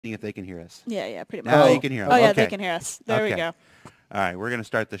if they can hear us. Yeah, pretty much. Now you can hear them. Oh, yeah, okay. they can hear us. There we go. All right, we're going to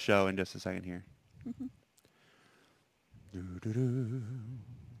start the show in just a second here.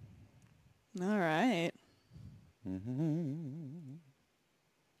 All right. Here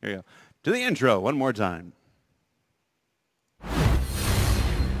you go. To the intro one more time.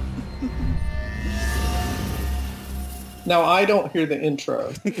 Now, I don't hear the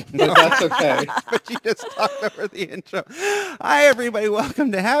intro, but that's okay. But you just talked over the intro. Hi, everybody.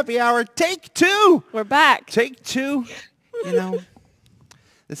 Welcome to Happy Hour. Take two. We're back. Take two. You know,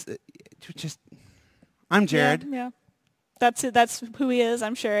 this just. I'm Jared. Yeah. That's it. That's who he is.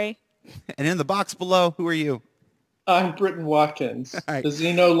 I'm Cherie. And in the box below, who are you? I'm Britton Watkins, right. the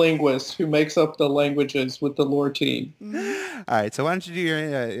Xenolinguist who makes up the languages with the lore team. All right, so why don't you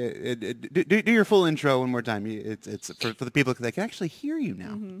do your full intro one more time? It's for the people that can actually hear you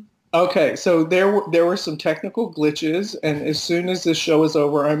now. Okay, so there were some technical glitches, and as soon as this show is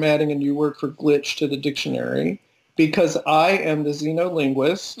over, I'm adding a new word for glitch to the dictionary because I am the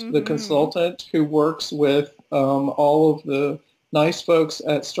Xenolinguist, the consultant who works with all of the nice folks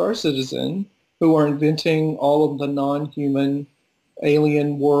at Star Citizen who are inventing all of the non-human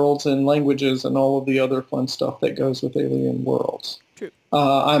alien worlds and languages and all of the other fun stuff that goes with alien worlds. True.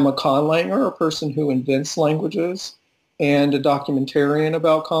 I'm a conlanger, a person who invents languages, and a documentarian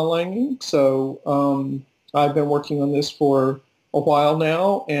about conlanging. So I've been working on this for a while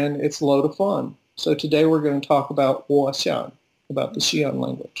now, and it's a load of fun. So today we're going to talk about Xi'an, about the Xi'an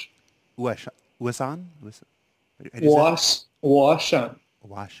language. Xi'an? Xi'an.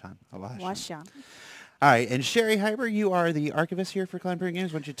 All right, and Cherie Heiberg, you are the archivist here for Cloud Imperium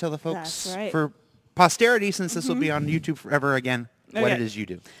Games. Why don't you tell the folks for posterity, since this will be on YouTube forever again, what it is you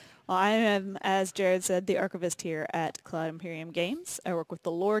do? Well, I am, as Jared said, the archivist here at Cloud Imperium Games. I work with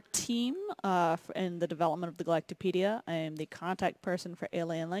the lore team in the development of the Galactopedia. I am the contact person for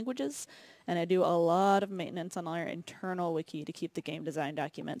alien languages, and I do a lot of maintenance on our internal wiki to keep the game design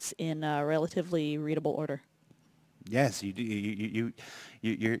documents in relatively readable order. Yes, you do.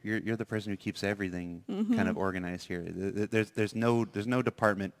 You're the person who keeps everything kind of organized here. There's no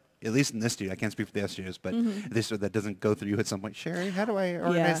department, at least in this studio. I can't speak for the other studios, but this that doesn't go through you at some point. Cherie, how do I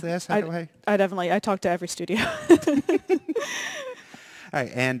organize this? How do I? I talk to every studio. All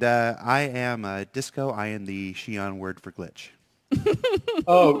right, and I am Disco. I am the Xi'an word for glitch.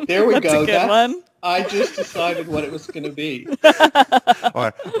 Oh, there we go. That's a good one. I just decided what it was going to be.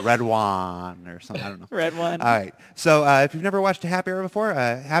 Or Red One or something. I don't know. Red One. All right. So if you've never watched a Happy Hour before,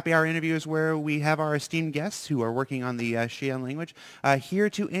 Happy Hour interview is where we have our esteemed guests who are working on the Xi'an language here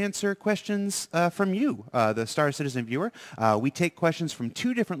to answer questions from you, the Star Citizen viewer. We take questions from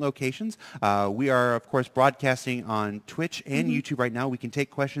two different locations. We are, of course, broadcasting on Twitch and YouTube right now. We can take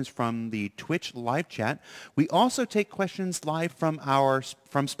questions from the Twitch live chat. We also take questions live from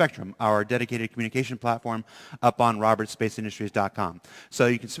Spectrum, our dedicated communication platform up on robertsspaceindustries.com. So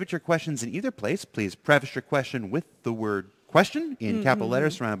you can submit your questions in either place. Please preface your question with the word question in capital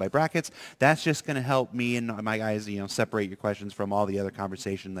letters surrounded by brackets. That's just going to help me and my guys, separate your questions from all the other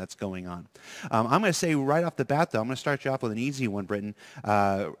conversation that's going on. I'm going to say right off the bat, though, I'm going to start you off with an easy one, Britton.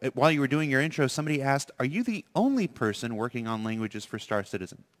 While you were doing your intro, somebody asked, are you the only person working on languages for Star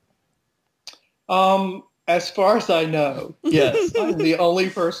Citizen? As far as I know, yes, I'm the only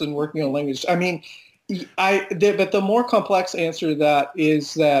person working on language. I mean, but the more complex answer to that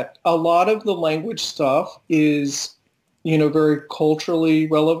is that a lot of the language stuff is, very culturally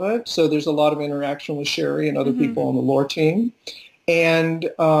relevant. So there's a lot of interaction with Cherie and other people on the lore team. And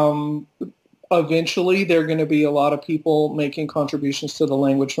eventually there are going to be a lot of people making contributions to the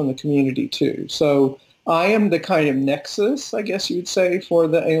language from the community too. So I am the kind of nexus, I guess you'd say, for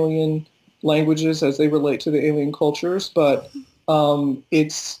the alien languages as they relate to the alien cultures, but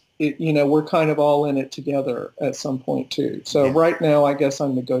we're kind of all in it together at some point too. So right now, I guess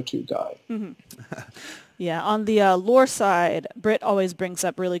I'm the go-to guy. Yeah, on the lore side, Britt always brings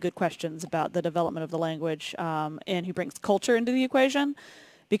up really good questions about the development of the language, and he brings culture into the equation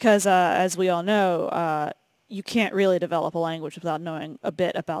because, as we all know, you can't really develop a language without knowing a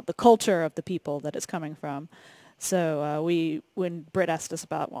bit about the culture of the people that it's coming from. So when Britt asked us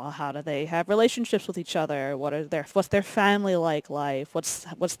about, well, how do they have relationships with each other? What's their family life?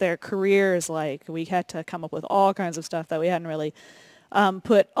 What's their careers like? We had to come up with all kinds of stuff that we hadn't really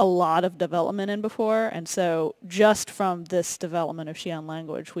put a lot of development in before. And so just from this development of Xi'an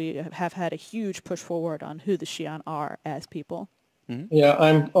language, we have had a huge push forward on who the Xi'an are as people. Yeah,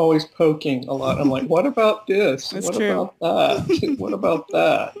 I'm always poking a lot. I'm like, what about this? That's what true. about that? What about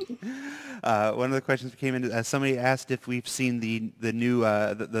that? One of the questions that came in, somebody asked if we've seen the new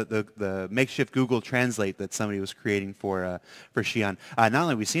the makeshift Google Translate that somebody was creating for Xi'an. Not only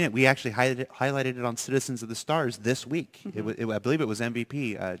have we seen it, we actually highlighted it on Citizens of the Stars this week. I believe it was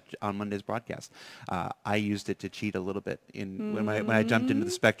MVP on Monday's broadcast. I used it to cheat a little bit when I jumped into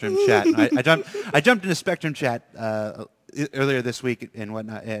the Spectrum chat. I jumped into Spectrum chat earlier this week and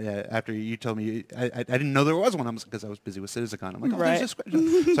whatnot, after you told me, I didn't know there was one because I was busy with CitizenCon. I'm like, there's this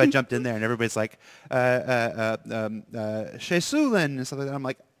question. So I jumped in there and everybody's like, Shesulin and stuff like that. I'm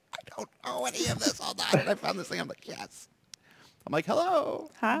like, I don't know any of this. Hold on. And I found this thing. I'm like, yes. I'm like,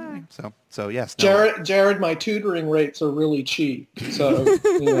 hello. Hi. So yes. No. Jared, my tutoring rates are really cheap. So,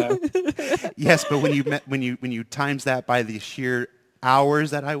 Yes, but when you times that by the sheer hours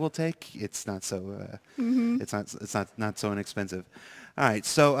that I will take, it's not so it's not so inexpensive. All right,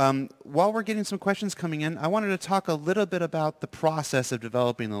 so while we're getting some questions coming in, I wanted to talk a little bit about the process of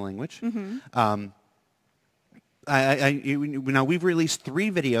developing the language. Now we've released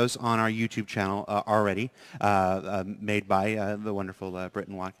 3 videos on our YouTube channel already, made by the wonderful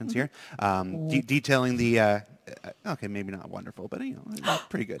Britton Watkins here, detailing the. Okay, maybe not wonderful, but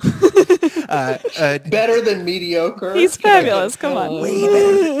pretty good. better than mediocre. He's fabulous. Come on.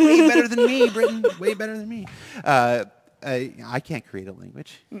 Way better than me, Britton. Way better than me. I can't create a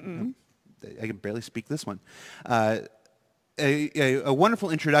language. I can barely speak this one. A wonderful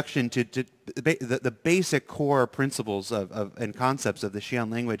introduction to the basic core principles and concepts of the Xi'an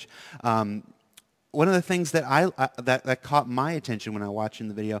language. One of the things that that caught my attention when I watched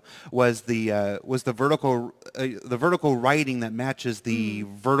the video was the vertical writing that matches the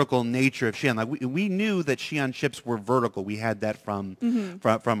vertical nature of Xi'an. Like we knew that Xi'an ships were vertical. We had that from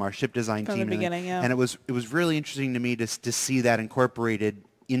our ship design team from the beginning, and it was really interesting to me to see that incorporated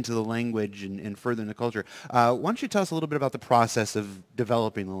into the language and further in the culture. Why don't you tell us a little bit about the process of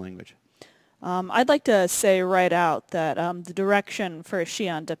developing the language? I'd like to say right out that the direction for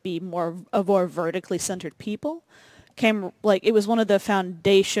Xi'an to be more vertically centered people came, it was one of the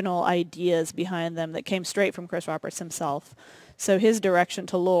foundational ideas behind them that came straight from Chris Roberts himself. So his direction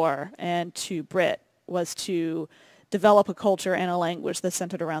to lore and to Brit was to develop a culture and a language that's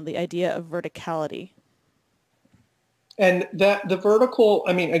centered around the idea of verticality. And that the vertical,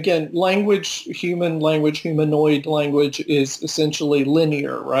 again, humanoid language is essentially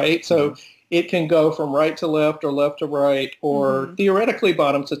linear, right? So it can go from right to left or left to right or theoretically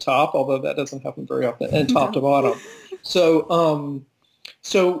bottom to top, although that doesn't happen very often, and top to bottom. So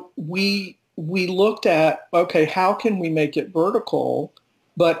we looked at, okay, how can we make it vertical,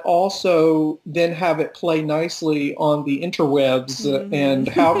 but also then have it play nicely on the interwebs, and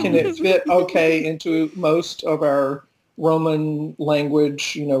how can it fit into most of our Roman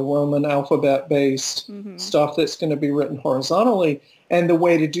language, Roman alphabet-based stuff that's going to be written horizontally. And the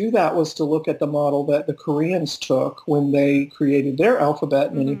way to do that was to look at the model that the Koreans took when they created their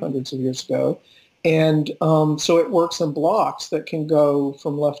alphabet many hundreds of years ago. And so it works in blocks that can go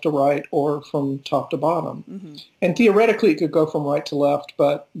from left to right or from top to bottom. And theoretically, it could go from right to left,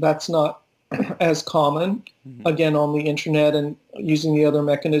 but that's not as common, again, on the internet and using the other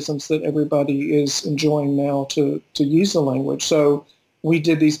mechanisms that everybody is enjoying now to use the language. So we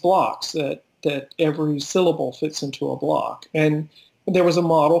did these blocks that every syllable fits into a block. And there was a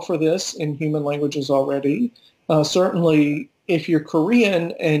model for this in human languages already. Certainly, if you're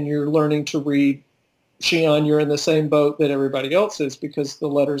Korean and you're learning to read Xi'an, you're in the same boat that everybody else is because the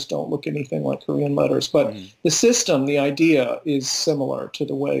letters don't look anything like Korean letters. But the system, the idea, is similar to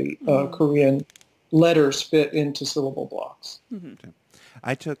the way Korean letters fit into syllable blocks.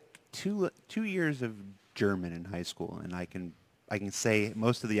 I took two years of German in high school, and I can say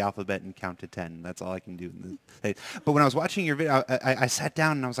most of the alphabet and count to 10. That's all I can do. But when I was watching your video, I sat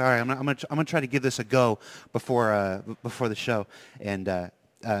down and I was like, all right, I'm gonna try to give this a go before the show. And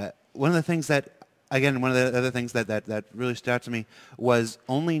one of the things that, again, one of the other things that really stood out to me was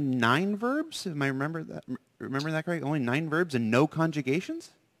only 9 verbs. Am I remembering that correct? Only 9 verbs and no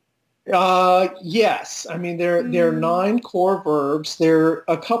conjugations? Yes. There are 9 core verbs. There are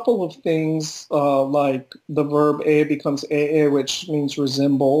a couple of things like the verb e becomes ee, which means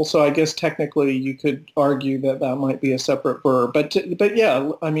resemble. So I guess technically you could argue that might be a separate verb. But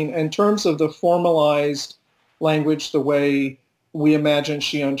yeah, in terms of the formalized language, the way we imagine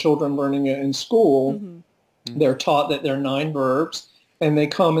Xi'an children learning it in school, they're taught that there are 9 verbs, and they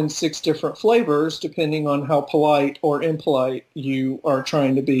come in 6 different flavors depending on how polite or impolite you are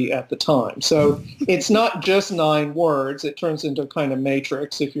trying to be at the time. So it's not just 9 words. It turns into a kind of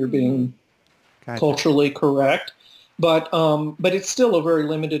matrix if you're being culturally correct. But it's still a very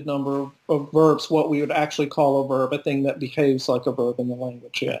limited number of verbs, what we would actually call a verb, a thing that behaves like a verb in the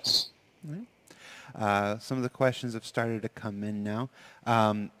language, yes. Yeah. Some of the questions have started to come in now.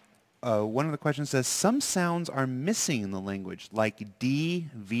 One of the questions says, some sounds are missing in the language, like D,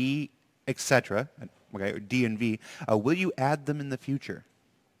 V, etc. Okay, D and V. Will you add them in the future?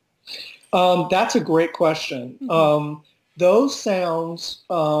 That's a great question. Those sounds,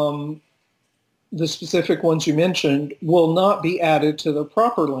 the specific ones you mentioned, will not be added to the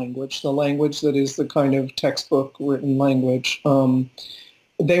proper language, the language that is the kind of textbook written language.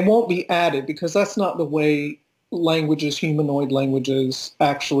 They won't be added because that's not the way languages, humanoid languages,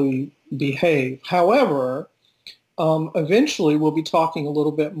 actually behave. However, eventually we'll be talking a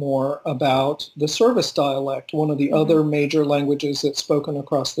little bit more about the service dialect, one of the other major languages that's spoken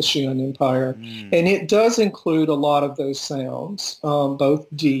across the Xi'an Empire. And it does include a lot of those sounds, both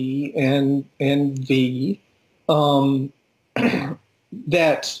D and V,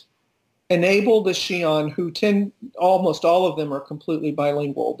 that enable the Xi'an, who almost all of them are completely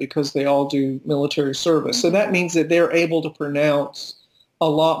bilingual because they all do military service. So that means that they're able to pronounce a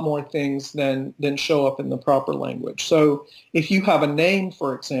lot more things than show up in the proper language. So if you have a name,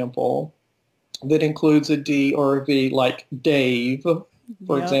 for example, that includes a D or a V, like Dave,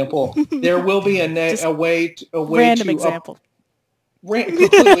 for example, there will be a way random to example.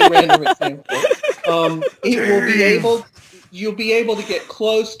 Completely random example. You'll be able to get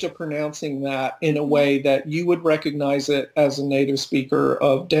close to pronouncing that in a way that you would recognize it as a native speaker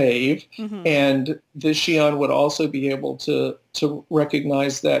of Dave, and the Xi'an would also be able to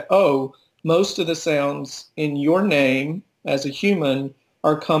recognize that, oh, most of the sounds in your name as a human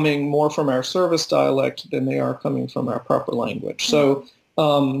are coming more from our service dialect than they are coming from our proper language. So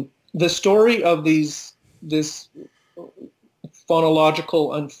the story of this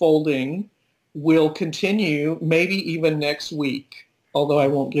phonological unfolding will continue maybe even next week, although I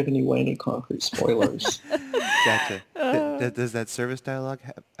won't give any concrete spoilers. Gotcha. Does that service dialect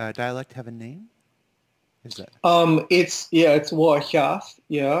have a name? Is that? It's Wahiath.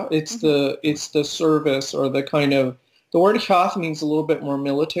 Yeah, it's the service, or the kind of, the word Hiath means a little bit more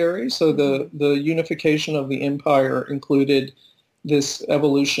military. So the unification of the empire included this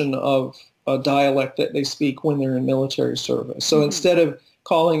evolution of a dialect that they speak when they're in military service. So instead of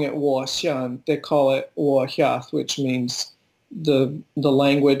calling it Xi'an, they call it Wahiath, which means the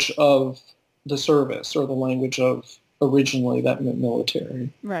language of the service, or the language of, originally that meant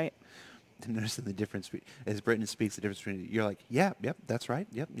military. Right. Noticing the difference as Britton speaks, the difference between, you're like, yep, that's right,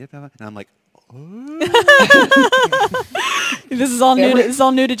 yep, and I'm like, oh. This is all new. This is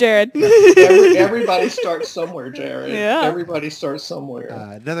all new to Jared. Everybody starts somewhere, Jared. Yeah. Everybody starts somewhere.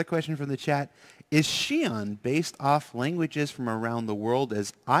 Another question from the chat. Is Xi'an based off languages from around the world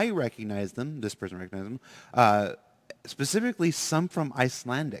as I recognize them, this person recognizes them, specifically some from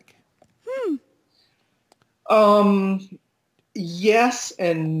Icelandic? Yes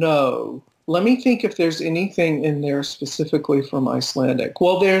and no. Let me think if there's anything in there specifically from Icelandic.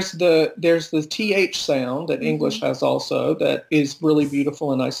 Well, there's the TH sound that English has also that is really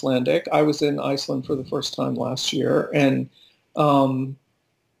beautiful in Icelandic. I was in Iceland for the first time last year and found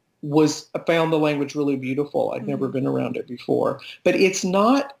the language really beautiful. I'd never been around it before. But it's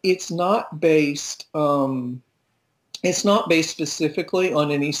not based specifically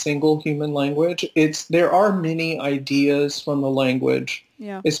on any single human language. There are many ideas from the language,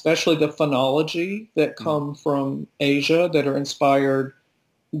 especially the phonology that come from Asia, that are inspired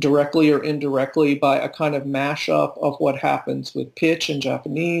directly or indirectly by a kind of mashup of what happens with pitch in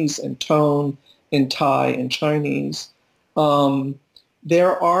Japanese and tone in Thai and Chinese.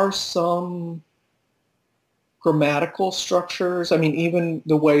 There are some grammatical structures. I mean, even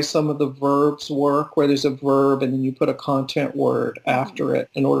the way some of the verbs work, where there's a verb and then you put a content word after it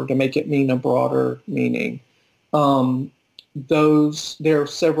in order to make it mean a broader meaning. There are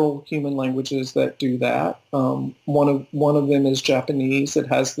several human languages that do that. One of them is Japanese. It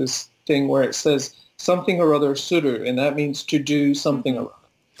has this thing where it says something or other suru, and that means to do something or other.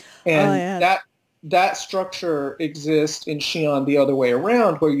 And that structure exists in Xi'an the other way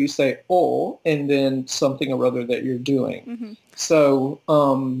around, where you say "o" and then something or other that you're doing. So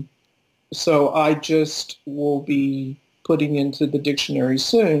I just will be putting into the dictionary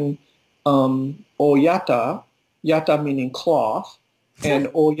soon oyata, yata meaning cloth, and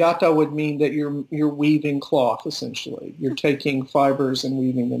oyata would mean that you're weaving cloth, essentially. You're taking fibers and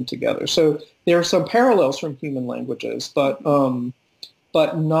weaving them together. So there are some parallels from human languages, but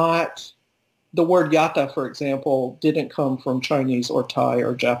not. The word yata, for example, didn't come from Chinese or Thai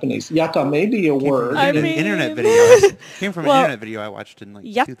or Japanese. Yata may be a word. Internet video. Came from an internet video I watched in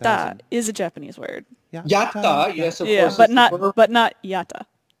yata 2000. is a Japanese word. Yata, yes, of course. But not yata.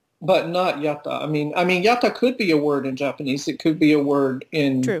 But not yata. I mean, yata could be a word in Japanese. It could be a word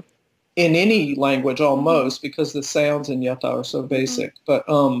in in any language almost, because the sounds in Yata are so basic. But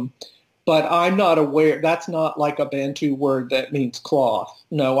I'm not aware. That's not like a Bantu word that means cloth.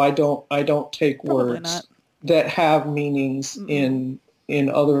 No, I don't take Probably words not. that have meanings in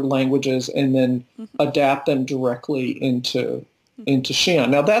other languages and then adapt them directly into Xi'an.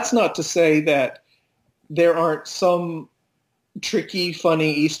 Now, that's not to say that there aren't some tricky,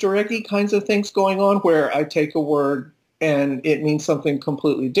 funny, Easter eggy kinds of things going on where I take a word and it means something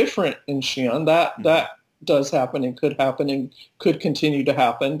completely different in Xi'an. That does happen and could continue to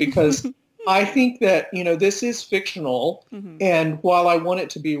happen, because I think that, this is fictional, and while I want it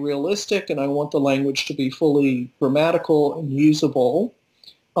to be realistic and I want the language to be fully grammatical and usable,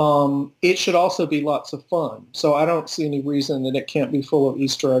 it should also be lots of fun. So I don't see any reason that it can't be full of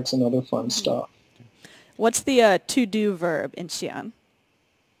Easter eggs and other fun stuff. What's the to-do verb in Xi'an?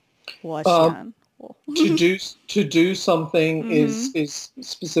 Xi'an. To do something is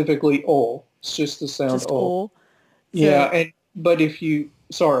specifically o. It's just the sound Just o. o. Yeah, but if you,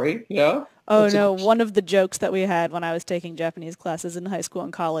 sorry, yeah? Oh, no, one of the jokes that we had when I was taking Japanese classes in high school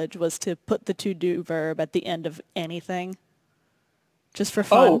and college was to put the to-do verb at the end of anything, just for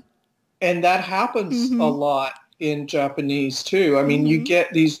fun. Oh, and that happens a lot in Japanese, too. I mean, you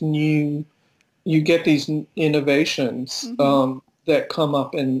get these innovations that come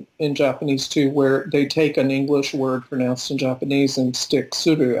up in Japanese too, where they take an English word pronounced in Japanese and stick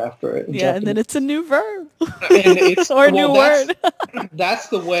suru after it. Yeah, and then it's a new verb. And it's, or a new word. That's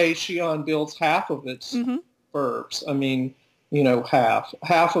the way Xi'an builds half of its verbs. I mean, half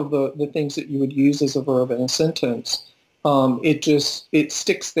of the things that you would use as a verb in a sentence. It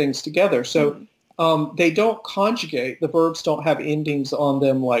sticks things together. So they don't conjugate. The verbs don't have endings on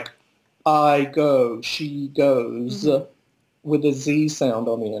them like I go, she goes, with a Z sound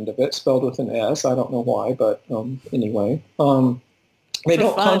on the end of it, spelled with an S. I don't know why, but anyway. They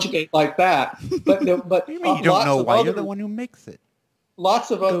don't conjugate like that. But you mean you don't know why? You're the one who makes it.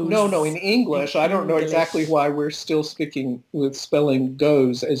 Lots of no, in English, I don't know exactly why we're still sticking with spelling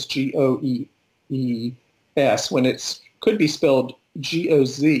goes as Goees when it could be spelled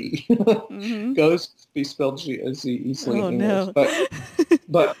Goz. Goes be spelled Goz easily in English. No.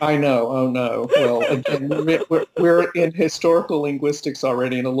 But I know, oh no. Well, again, we're in historical linguistics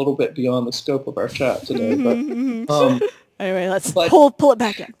already and a little bit beyond the scope of our chat today. But anyway, let's pull it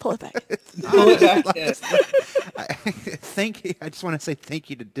back in. Pull it back in. Pull it back in. Thank you. I just want to say thank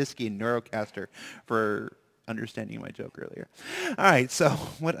you to Disky and Neurocaster for understanding my joke earlier. All right, so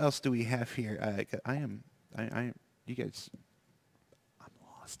what else do we have here? You guys.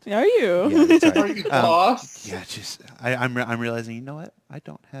 Are you? Yeah, Are you lost? Yeah, I'm realizing, you know what? I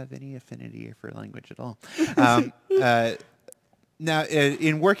don't have any affinity for language at all. Now,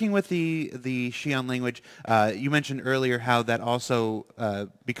 in working with the Xi'an language, you mentioned earlier how that also,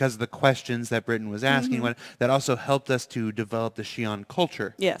 because of the questions that Britton was asking, that also helped us to develop the Xi'an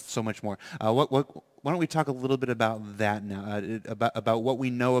culture. Yes. So much more. Why don't we talk a little bit about that now, about what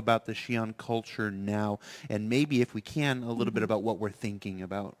we know about the Xi'an culture now, and maybe, if we can, a little bit about what we're thinking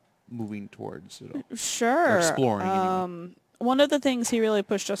about moving towards it all. Sure. Or exploring, anyway. One of the things he really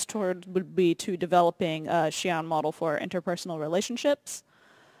pushed us toward would be to developing a Xi'an model for interpersonal relationships.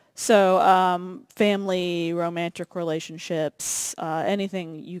 So family, romantic relationships,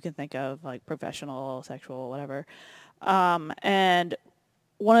 anything you can think of, like professional, sexual, whatever. And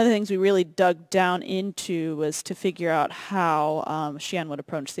one of the things we really dug down into was to figure out how Xi'an would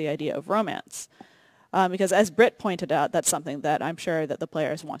approach the idea of romance. Because as Britt pointed out, that's something that I'm sure that the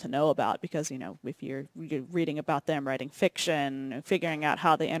players want to know about, because, if you're reading about them writing fiction, figuring out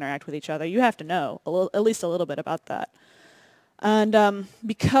how they interact with each other, you have to know at least a little bit about that. And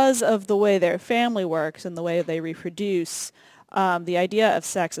because of the way their family works and the way they reproduce, the idea of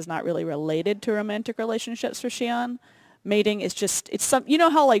sex is not really related to romantic relationships for Xi'an. Mating is just,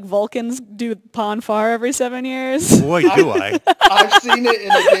 how like Vulcans do pon farr every 7 years? Boy, do I. I've seen it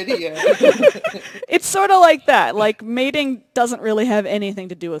in a video. It's sort of like that. Like, mating doesn't really have anything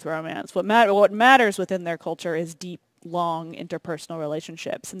to do with romance. What matters within their culture is deep, long interpersonal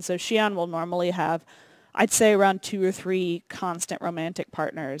relationships. And so Xi'an will normally have, I'd say, around 2 or 3 constant romantic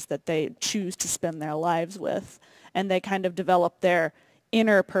partners that they choose to spend their lives with. And they kind of develop their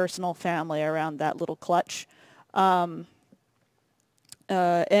interpersonal family around that little clutch. And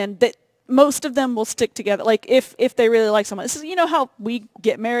most of them will stick together. Like, if they really like someone, this is, how we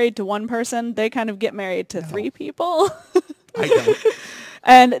get married to one person, they kind of get married to 3 people. I don't.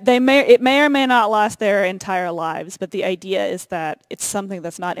 And it may or may not last their entire lives, but the idea is that it's something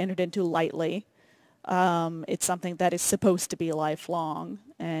that's not entered into lightly. It's something that is supposed to be lifelong,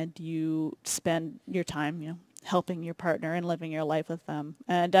 and you spend your time, helping your partner and living your life with them.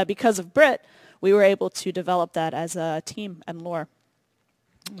 And because of Brit, we were able to develop that as a team and lore.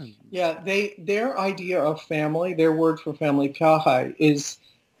 Yeah, their idea of family, their word for family, piahai,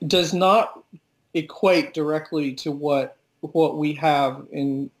 does not equate directly to what we have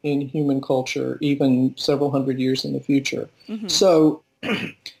in human culture, even several hundred years in the future. Mm-hmm.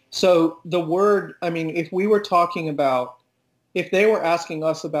 So the word, I mean, if we were talking about, if they were asking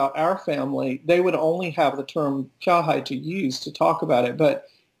us about our family, they would only have the term piahai to use to talk about it. But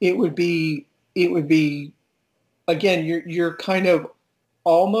it would be, again, you're kind of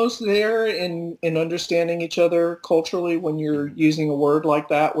almost there in understanding each other culturally when you're using a word like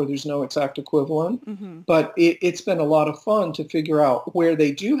that where there's no exact equivalent. Mm-hmm. But it's been a lot of fun to figure out where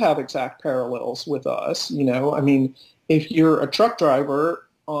they do have exact parallels with us. You know, I mean, if you're a truck driver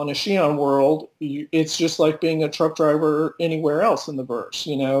on a Xi'an world, it's just like being a truck driver anywhere else in the verse,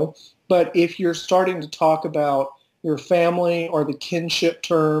 you know. But if you're starting to talk about your family or the kinship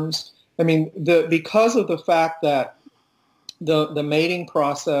terms, I mean, because of the fact that the mating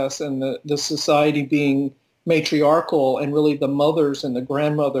process and the society being matriarchal and really the mothers and the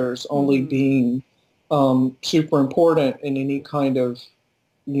grandmothers only being super important in any kind of,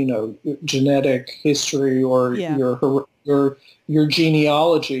 you know, genetic history or your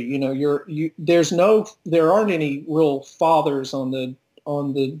genealogy, you know, there aren't any real fathers on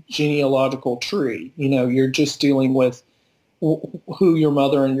the genealogical tree. You know, you're just dealing with who your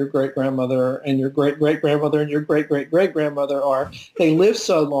mother and your great-grandmother and your great-great-grandmother and your great-great-great-grandmother are. They live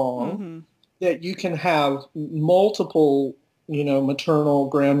so long that you can have multiple, you know, maternal,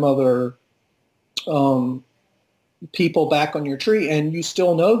 grandmother people back on your tree, and you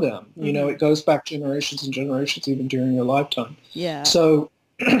still know them. You know, it goes back generations and generations even during your lifetime. Yeah. So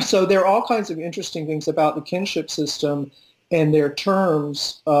there are all kinds of interesting things about the kinship system and their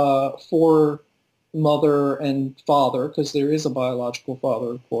terms for mother and father, because there is a biological father,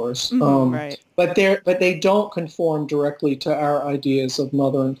 of course. Right. But they don't conform directly to our ideas of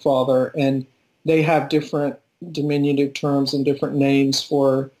mother and father, and they have different diminutive terms and different names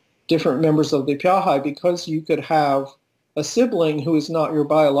for different members of the piahai, because you could have a sibling who is not your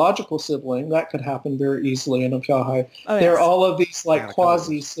biological sibling. That could happen very easily in a piahai. Oh, yes. There are all of these like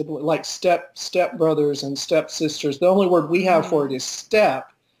quasi-sibling, like step brothers and step sisters. The only word we have for it is step.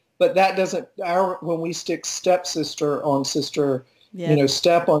 But that doesn't, when we stick stepsister on sister, you know,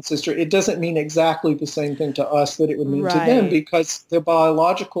 step on sister, it doesn't mean exactly the same thing to us that it would mean to them, because the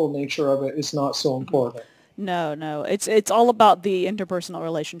biological nature of it is not so important. No. It's all about the interpersonal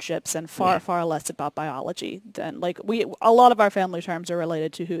relationships and far less about biology. Than like a lot of our family terms are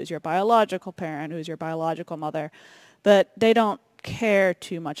related to who is your biological parent, who is your biological mother, but they don't care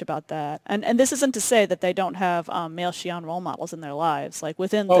too much about that. And this isn't to say that they don't have male Xi'an role models in their lives. Like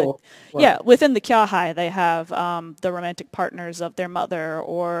within within the Kiahai, they have the romantic partners of their mother,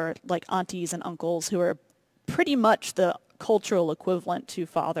 or like aunties and uncles who are pretty much the cultural equivalent to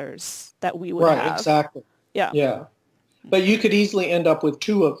fathers that we would have. Right, exactly. Yeah. But you could easily end up with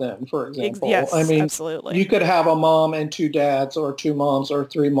two of them, for example. Yes, I mean, absolutely. You could have a mom and two dads, or two moms or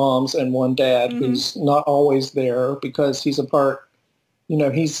three moms and one dad who's not always there because he's a part, you know,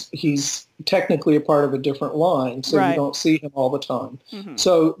 he's technically a part of a different line, so you don't see him all the time.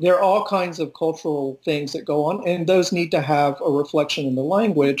 So there are all kinds of cultural things that go on, and those need to have a reflection in the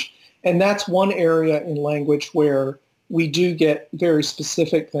language. And that's one area in language where we do get very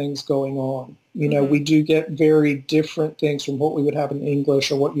specific things going on. You know, we do get very different things from what we would have in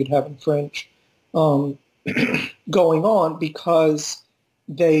English or what you'd have in French going on, because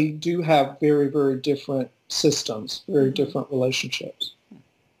they do have very, very different systems, very different relationships.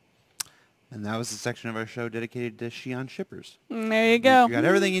 And that was the section of our show dedicated to Xi'an shippers. There you go. You got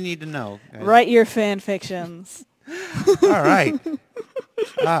everything you need to know, guys. Write your fan fictions. All right.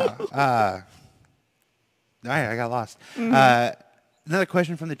 I got lost. Another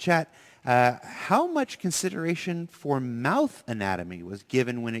question from the chat. How much consideration for mouth anatomy was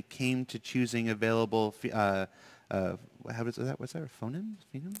given when it came to choosing available, how is that? What's that? Phonemes?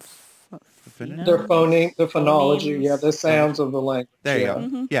 Phoneme? Their phoneme, the phonology, the sounds of the language. There you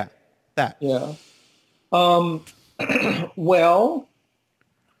go. Yeah, that. Yeah. Well,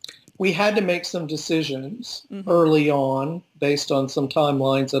 we had to make some decisions early on based on some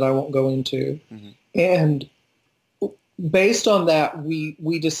timelines that I won't go into. And based on that,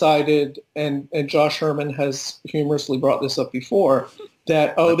 we decided, and Josh Herman has humorously brought this up before,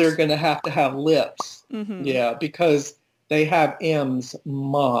 that, they're going to have lips. Yeah, because they have M's,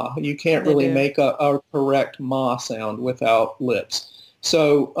 ma. You can't really make a correct ma sound without lips.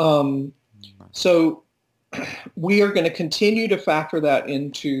 So we are going to continue to factor that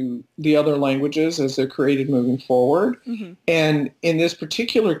into the other languages as they're created moving forward. Mm-hmm. And in this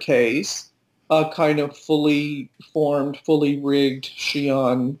particular case, a kind of fully formed, fully rigged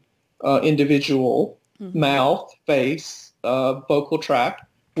Xi'an individual, mm-hmm. mouth, face, vocal tract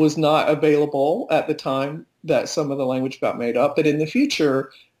was not available at the time that some of the language got made up. But in the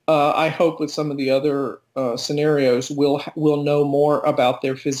future, I hope with some of the other scenarios, we'll know more about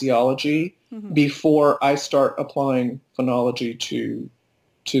their physiology mm-hmm. before I start applying phonology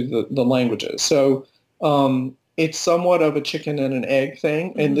to the languages. So it's somewhat of a chicken and an egg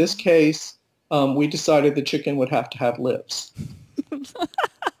thing. Mm-hmm. In this case, we decided the chicken would have to have lips.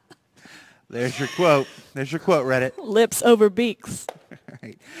 There's your quote. There's your quote, Reddit. Lips over beaks.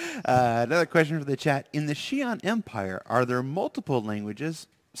 Right. Another question for the chat. In the Xi'an Empire, are there multiple languages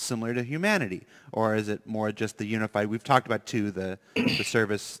similar to humanity? Or is it more just the unified? We've talked about two, the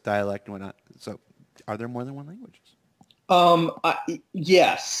service dialect and whatnot. So are there more than one language?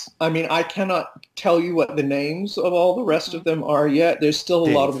 Yes. I mean, I cannot tell you what the names of all the rest of them are yet. There's still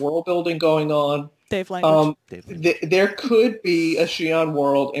a lot of world building going on. Dave language. There could be a Xi'an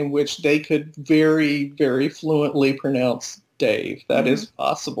world in which they could very, very fluently pronounce Dave. That mm-hmm. is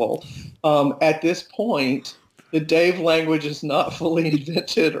possible. At this point, the Dave language is not fully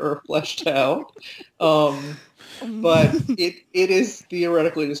invented or fleshed out. But it is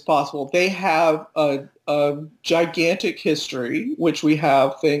theoretically is possible. They have a gigantic history, which we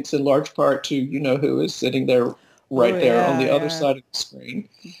have thanks in large part to who is sitting there there on the other side of the screen.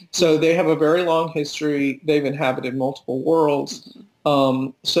 So they have a very long history. They've inhabited multiple worlds.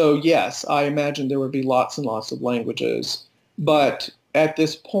 So yes, I imagine there would be lots and lots of languages. But at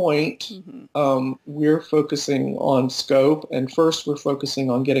this point, mm-hmm. We're focusing on scope, and first we're focusing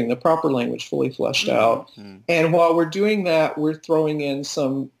on getting the proper language fully fleshed mm-hmm. out. Mm-hmm. And while we're doing that, we're throwing in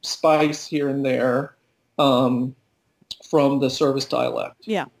some spice here and there from the service dialect.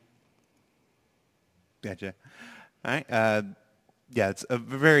 Yeah. Gotcha. All right. Yeah, it's a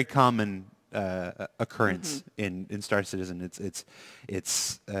very common occurrence mm-hmm. in Star Citizen.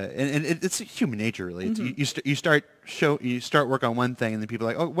 It's human nature, really. Mm-hmm. You start work on one thing, and then people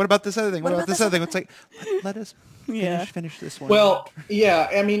are like, oh, what about this other thing? What about this other thing? It's like, let us finish this one. Well, yeah,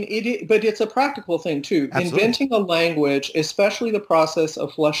 I mean, but it's a practical thing too. Absolutely. Inventing a language, especially the process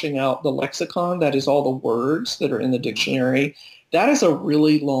of fleshing out the lexicon, that is all the words that are in the dictionary. That is a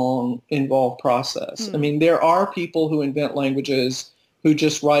really long, involved process. I mean, there are people who invent languages who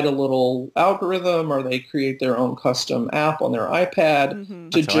just write a little algorithm, or they create their own custom app on their iPad mm-hmm.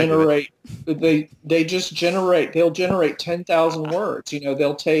 to generate. They'll generate 10,000 words.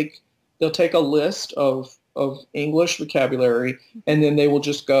 They'll take a list of English vocabulary, and then they will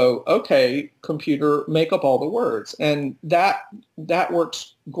just go, okay, computer, make up all the words. And that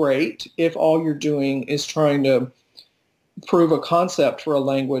works great if all you're doing is trying to prove a concept for a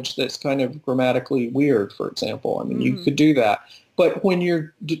language that's kind of grammatically weird, for example. I mean, mm-hmm. you could do that. But when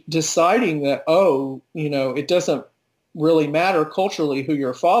you're deciding that, it doesn't really matter culturally who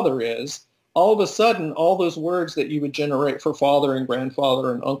your father is, all of a sudden, all those words that you would generate for father and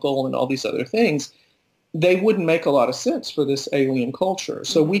grandfather and uncle and all these other things, they wouldn't make a lot of sense for this alien culture.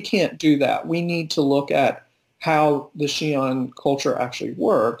 So we can't do that. We need to look at how the Xi'an culture actually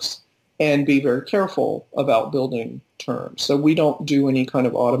works and be very careful about building terms. So we don't do any kind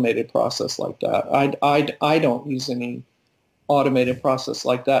of automated process like that. I don't use any automated process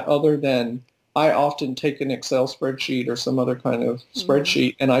like that, other than I often take an Excel spreadsheet or some other kind of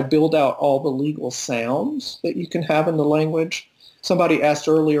spreadsheet and I build out all the legal sounds that you can have in the language. Somebody asked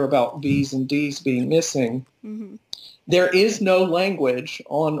earlier about V's and D's being missing. Mm-hmm. There is no language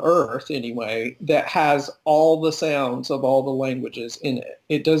on Earth, anyway, that has all the sounds of all the languages in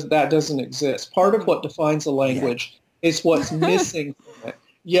it. That doesn't exist. Part of what defines a language is what's missing from it.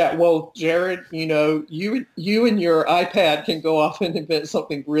 Yeah, well, Jared, you and your iPad can go off and invent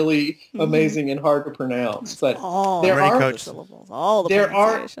something really amazing and hard to pronounce. But there are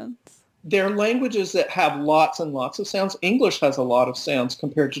languages that have lots and lots of sounds. English has a lot of sounds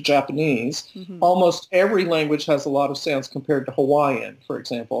compared to Japanese. Mm-hmm. Almost every language has a lot of sounds compared to Hawaiian, for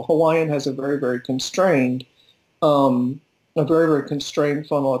example. Hawaiian has a very, very constrained phonological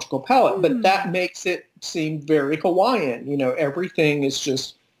palette, but that makes it seem very Hawaiian. Everything is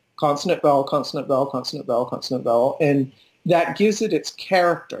just consonant, vowel, consonant, vowel, consonant, vowel, consonant, vowel, and that gives it its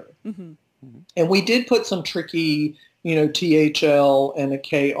character. Mm-hmm. Mm-hmm. And we did put some tricky, THL and a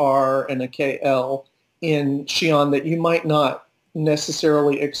KR and a KL in Xi'an that you might not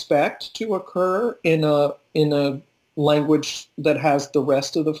necessarily expect to occur in a language that has the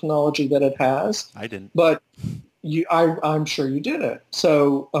rest of the phonology that it has. I didn't. But I'm sure you didn't.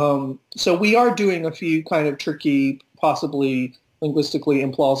 So we are doing a few kind of tricky, possibly linguistically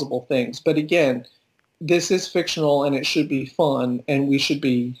implausible things. But again, this is fictional and it should be fun, and we should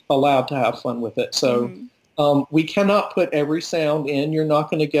be allowed to have fun with it. So we cannot put every sound in. You're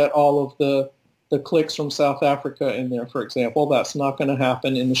not going to get all of the clicks from South Africa in there, for example. That's not going to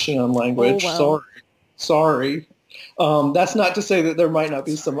happen in the Xi'an language. Oh, wow. Sorry. That's not to say that there might not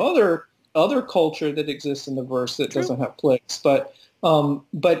be some other culture that exists in the verse that doesn't have clicks, but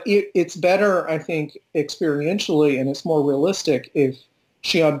it's better, I think, experientially, and it's more realistic if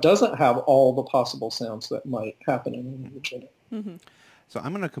Xi'an doesn't have all the possible sounds that might happen in a language in it. Mm-hmm. So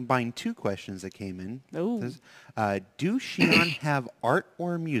I'm going to combine two questions that came in. Oh. Do Xi'an have art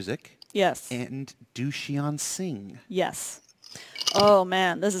or music? Yes. And do Xi'an sing? Yes. Oh,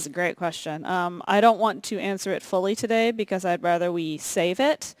 man, this is a great question. I don't want to answer it fully today because I'd rather we save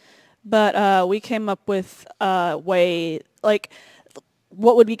it. But we came up with a way, like,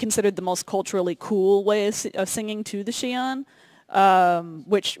 what would be considered the most culturally cool way of singing to the Xi'an,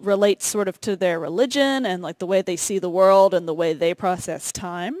 which relates sort of to their religion and, like, the way they see the world and the way they process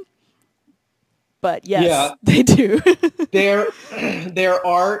time. But, yes, they do. Their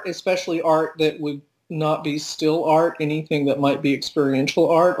art, especially art that would not be still art, anything that might be experiential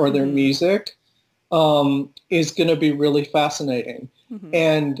art, or their music, is going to be really fascinating.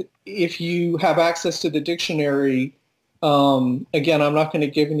 And if you have access to the dictionary, again, I'm not going to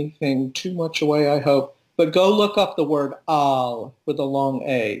give anything too much away, I hope, but go look up the word al with a long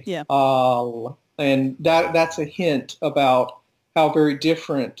A. Yeah. Al. And that's a hint about how very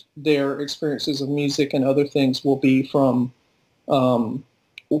different their experiences of music and other things will be from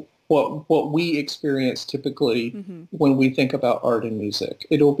what we experience typically when we think about art and music.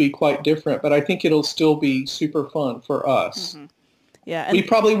 It'll be quite different, but I think it'll still be super fun for us. Yeah, and we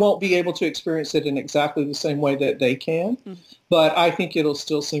probably won't be able to experience it in exactly the same way that they can, but I think it'll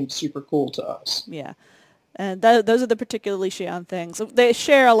still seem super cool to us. Yeah. And those are the particularly Xi'an things. They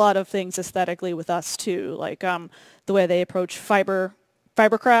share a lot of things aesthetically with us too, like the way they approach fibercraft,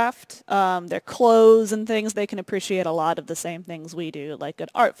 their clothes and things. They can appreciate a lot of the same things we do, like an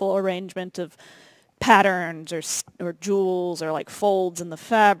artful arrangement of patterns or jewels or like folds in the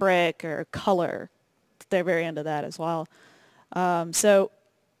fabric or color. They're very into that as well. So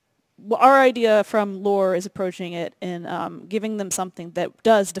our idea from lore is approaching it in giving them something that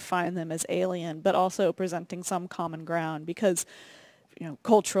does define them as alien, but also presenting some common ground because, you know,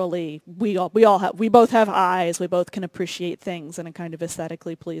 culturally we both have eyes. We both can appreciate things in a kind of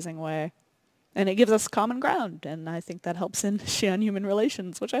aesthetically pleasing way, and it gives us common ground. And I think that helps in Xi'an human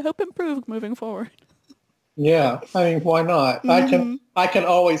relations, which I hope improve moving forward. Yeah, I mean, why not? I can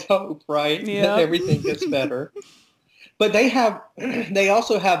always hope, right? That everything gets better. But they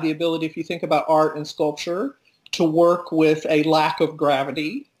also have the ability, if you think about art and sculpture, to work with a lack of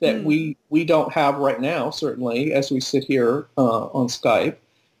gravity that we don't have right now, certainly, as we sit here on Skype.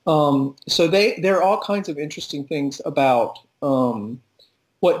 So there are all kinds of interesting things about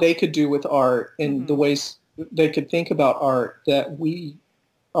what they could do with art and the ways they could think about art that we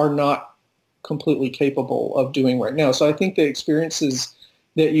are not completely capable of doing right now. So I think the experiences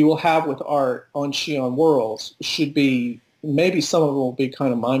that you will have with art on Xi'an Worlds should be, maybe some of them will be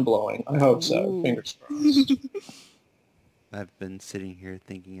kind of mind-blowing. I hope so. Fingers crossed. I've been sitting here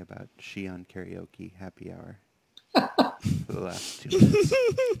thinking about Xi'an karaoke happy hour for the last 2 minutes.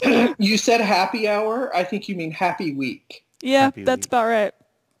 You said happy hour? I think you mean happy week. Yeah, Happy that's week. about right.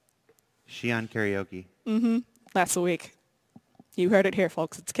 Xi'an karaoke. That's a week. You heard it here,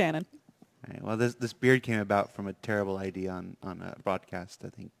 folks. It's canon. All right, well, this beard came about from a terrible idea on a broadcast. I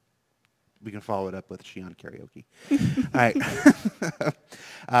think we can follow it up with Xi'an karaoke. All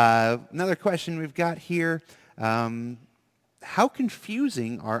right. Another question we've got here. How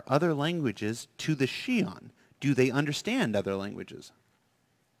confusing are other languages to the Xi'an? Do they understand other languages?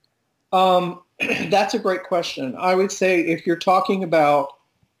 That's a great question. I would say if you're talking about,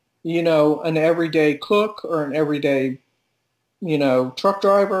 an everyday cook or an everyday truck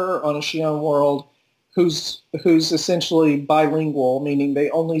driver on a Xi'an world who's essentially bilingual, meaning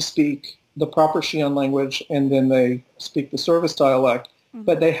they only speak the proper Xi'an language and then they speak the service dialect,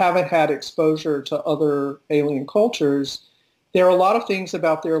 but they haven't had exposure to other alien cultures. There are a lot of things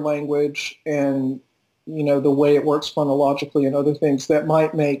about their language and, the way it works phonologically and other things that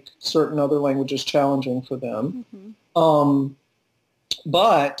might make certain other languages challenging for them.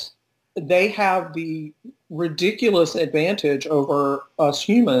 But they have the ridiculous advantage over us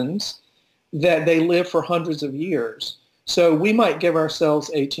humans that they live for hundreds of years. So we might give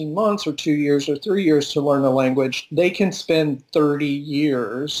ourselves 18 months or 2 years or 3 years to learn a language. They can spend 30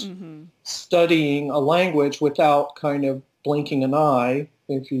 years studying a language without kind of blinking an eye,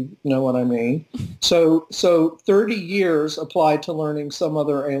 if you know what I mean. So 30 years applied to learning some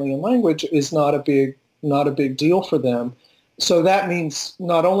other alien language is not a big deal for them. So that means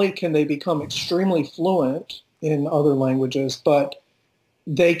not only can they become extremely fluent in other languages, but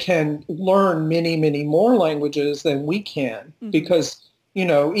they can learn many, many more languages than we can. Because,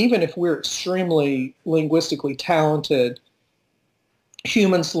 even if we're extremely linguistically talented,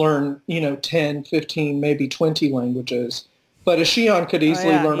 humans learn, 10, 15, maybe 20 languages. But a Xi'an could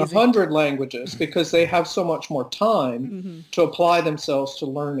easily learn 100 languages because they have so much more time to apply themselves to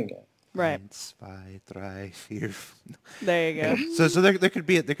learning it. Right. 1, 2, 3, 4. There you go. So there could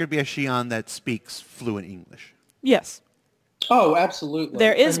be a Xi'an that speaks fluent English. Yes. Oh, absolutely.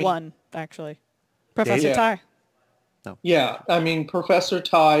 There is one, actually. Professor Tai. No. Yeah. I mean, Professor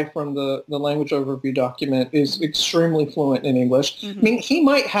Tai from the language overview document is extremely fluent in English. I mean, he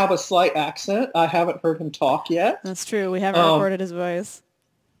might have a slight accent. I haven't heard him talk yet. That's true. We haven't recorded his voice.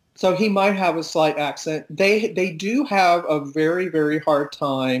 So he might have a slight accent. They do have a very, very hard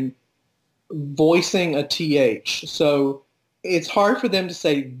time voicing a TH. So it's hard for them to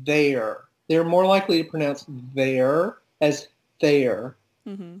say there. They're more likely to pronounce there as there.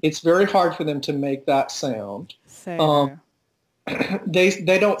 It's very hard for them to make that sound. They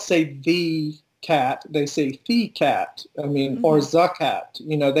don't say the cat. They say the cat. I mean, or the cat.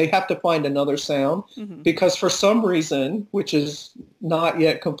 They have to find another sound because for some reason, which is not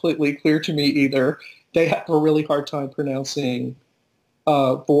yet completely clear to me either, they have a really hard time pronouncing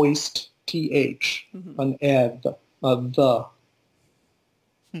voiced th, an ev, the.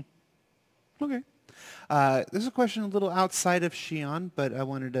 Okay. This is a question a little outside of Xi'an, but I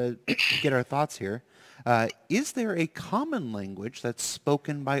wanted to get our thoughts here. Is there a common language that's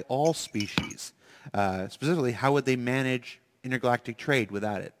spoken by all species? Specifically, how would they manage intergalactic trade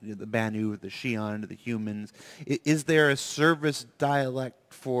without it? The Banu, the Xi'an, the humans. Is there a service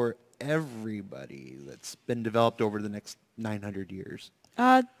dialect for everybody that's been developed over the next 900 years?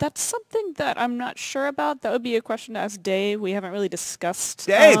 That's something that I'm not sure about. That would be a question to ask Dave. We haven't really discussed.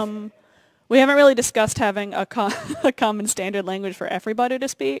 Dave! We haven't really discussed having a common standard language for everybody to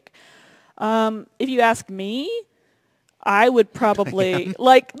speak. If you ask me, I would probably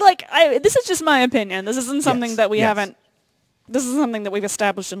this is just my opinion. This isn't something that we haven't. This is something that we've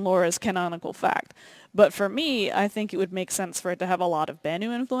established in lore as canonical fact. But for me, I think it would make sense for it to have a lot of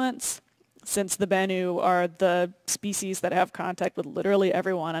Banu influence, since the Banu are the species that have contact with literally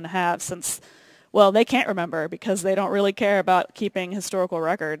everyone and have since, well, they can't remember because they don't really care about keeping historical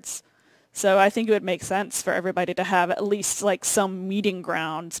records. So I think it would make sense for everybody to have at least like some meeting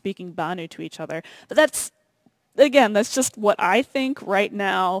ground speaking Banu to each other. But that's just what I think right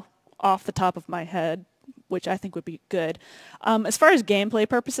now off the top of my head, which I think would be good. As far as gameplay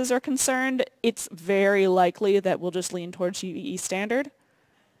purposes are concerned, it's very likely that we'll just lean towards UEE standard.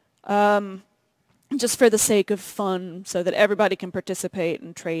 Just for the sake of fun, so that everybody can participate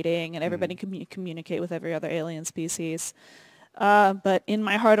in trading and everybody can communicate with every other alien species. But in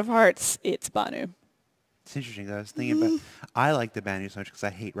my heart of hearts, it's Banu. It's interesting, though. I was thinking about, I like the Banu so much because I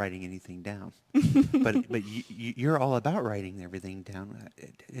hate writing anything down. but you're all about writing everything down.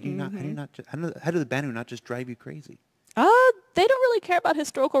 How do the Banu not just drive you crazy? They don't really care about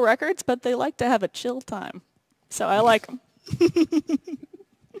historical records, but they like to have a chill time. So I like them.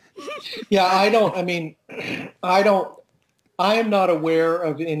 Yeah, I am not aware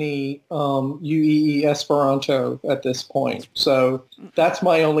of any UEE Esperanto at this point. So that's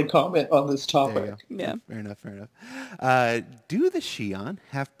my only comment on this topic. Yeah. Fair enough. Do the Xi'an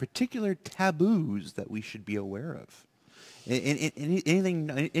have particular taboos that we should be aware of? Anything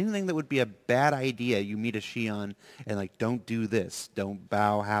that would be a bad idea? You meet a Xi'an and don't do this, don't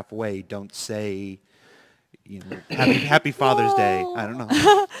bow halfway, don't say, happy Father's Day. I don't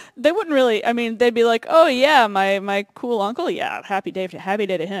know. They wouldn't really. I mean, they'd be like, "Oh yeah, my cool uncle. Yeah, happy day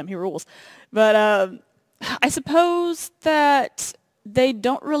to him. He rules." But I suppose that they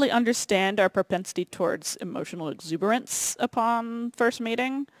don't really understand our propensity towards emotional exuberance upon first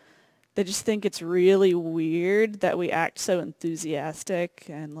meeting. They just think it's really weird that we act so enthusiastic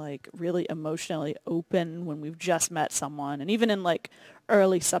and really emotionally open when we've just met someone, and even in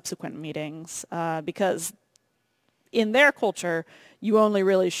early subsequent meetings, because in their culture, you only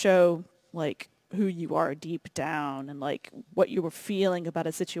really show who you are deep down and what you were feeling about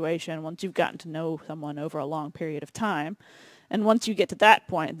a situation once you've gotten to know someone over a long period of time. And once you get to that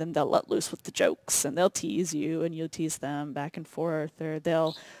point, then they'll let loose with the jokes and they'll tease you and you'll tease them back and forth, or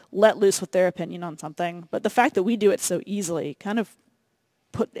they'll let loose with their opinion on something. But the fact that we do it so easily kind of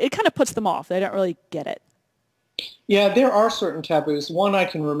puts them off. They don't really get it. Yeah, there are certain taboos. One I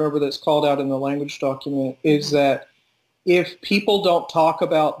can remember that's called out in the language document is that if people don't talk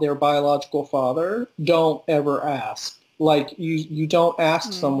about their biological father, don't ever ask. Like you don't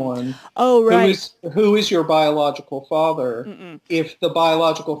ask someone Oh, right. who is your biological father Mm-mm. if the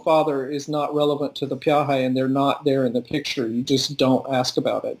biological father is not relevant to the Pyahai and they're not there in the picture. You just don't ask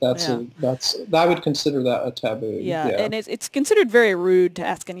about it. I would consider that a taboo. Yeah, Yeah. and it's considered very rude to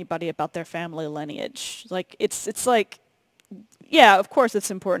ask anybody about their family lineage. Like it's like, yeah, of course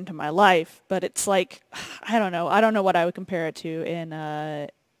it's important to my life, but it's like, I don't know. I don't know what I would compare it to in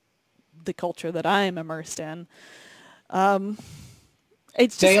the culture that I am immersed in.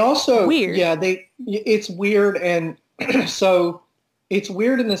 It's just They also, weird. yeah, it's weird. And so it's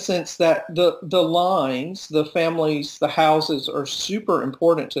weird in the sense that the lines, the families, the houses are super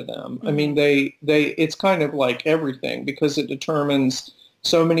important to them. I mean, it's kind of like everything because it determines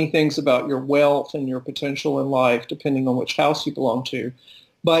so many things about your wealth and your potential in life, depending on which house you belong to.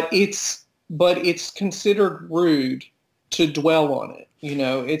 But it's considered rude to dwell on it. You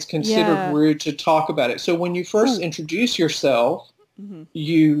know, it's considered rude to talk about it. So when you first introduce yourself,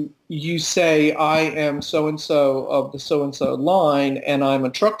 you say, I am so-and-so of the so-and-so line, and I'm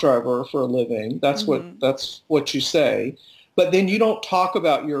a truck driver for a living. That's what you say. But then you don't talk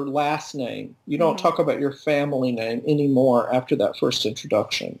about your last name. You don't talk about your family name anymore after that first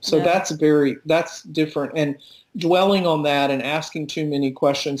introduction. So that's different. And dwelling on that and asking too many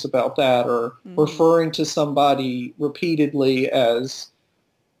questions about that or referring to somebody repeatedly as,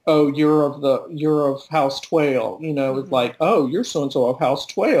 oh, you're of House 12, you know, it's like, oh, you're so-and-so of House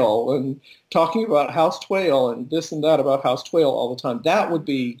 12, and talking about House 12 and this and that about House 12 all the time, that would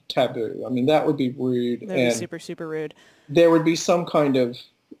be taboo. I mean, that would be rude. That would be super, super rude. There would be some kind of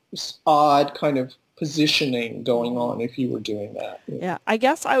odd kind of positioning going on if you were doing that. Yeah, I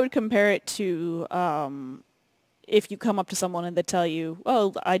guess I would compare it to if you come up to someone and they tell you,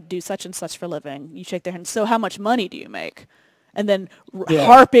 oh, I do such and such for a living. You shake their hand, so how much money do you make? And then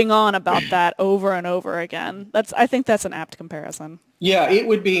harping on about that over and over again. I think that's an apt comparison. Yeah, it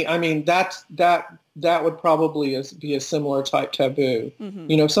would be. I mean, that would probably be a similar type taboo.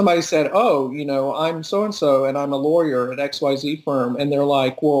 You know, if somebody said, oh, you know, I'm so-and-so and I'm a lawyer at XYZ firm, and they're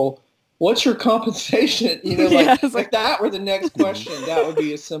like, well, what's your compensation? You know, like, if that were the next question, that would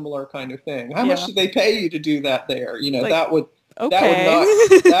be a similar kind of thing. How much do they pay you to do that there? You know, like, that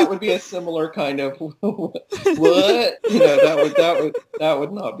would be a similar kind of what? You know, that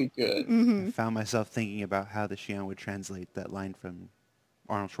would not be good. I found myself thinking about how the Xi'an would translate that line from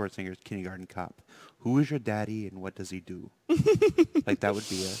Arnold Schwarzenegger's Kindergarten Cop. Who is your daddy and what does he do? Like that would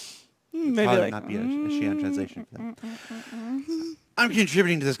be not be a Xi'an translation for that. I'm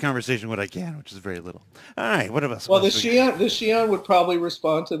contributing to this conversation what I can, which is very little. All right, what else? Well, the Xi'an would probably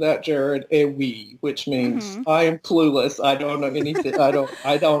respond to that, Jared, oui, which means I am clueless. I don't know anything. I don't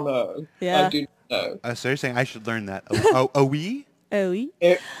know. Yeah. I do not know. So you're saying I should learn that? Oui? Oui.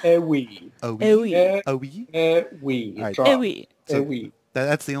 Oui. Oui. Oui. All right. Oui. Oui.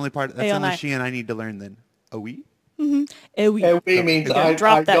 That's the only part. That's the only Xi'an I need to learn then. Oui? Oui. Oui means I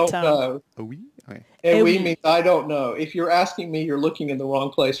don't know. Oui? Okay. Oui means I don't know. If you're asking me, you're looking in the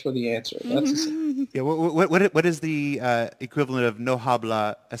wrong place for the answer. That's yeah. What is the equivalent of no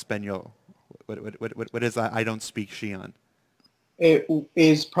habla español? What is I don't speak Xi'an? It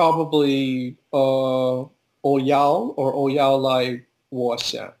is probably oyao or oyao lai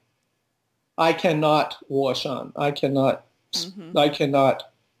washan. I cannot washan. I cannot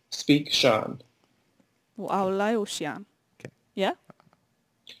speak Shan. Oyao lai Xi'an. Okay. Yeah.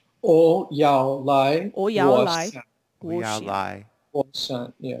 Oyao lai. Oyao lai. Oyao lai.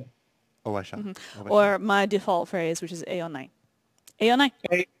 Washan. Yeah. Owashan. Or my default phrase, which is Aonai. Aonai.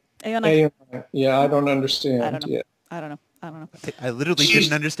 Aonai. Yeah, I don't understand. I don't know. Yeah. I don't know. I literally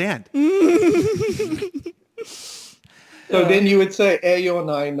didn't understand. So then you would say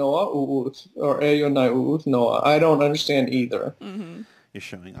Aonai noa u'uth or Aonai u'uth noa. I don't understand either. You're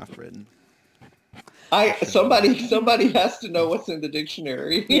showing off, Britton. Somebody has to know what's in the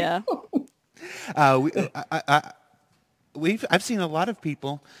dictionary. Yeah. I've seen a lot of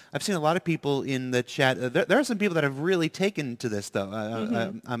people in the chat. There are some people that have really taken to this, though.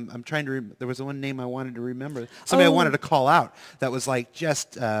 I'm trying to. There was one name I wanted to remember. Somebody I wanted to call out. That was like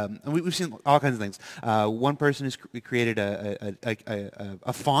just. We've seen all kinds of things. One person has created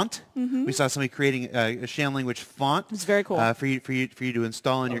a font. We saw somebody creating a Xi'an language font. It's very cool. For you to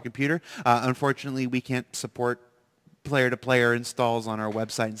install on your computer. Unfortunately, we can't support player-to-player installs on our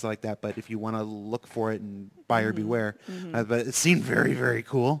website and stuff like that, but if you want to look for it and buyer beware. But it seemed very, very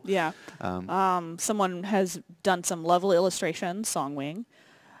cool. Yeah. Someone has done some lovely illustrations, Songwing.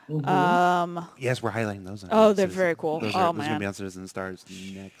 Yes, we're highlighting those. Oh, they're very cool. Those Oh, are man. going to be on Citizen Stars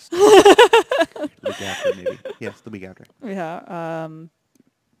next week after, maybe. Yes, the week after. Yeah.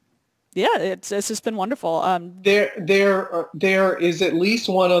 Yeah, it's just been wonderful. There is at least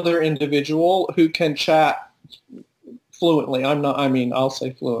one other individual who can chat fluently. I'll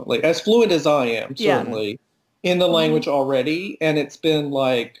say fluently, as fluent as I am, certainly, in the language already, and it's been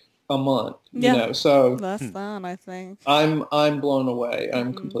like a month, so less than, I think. I'm blown away.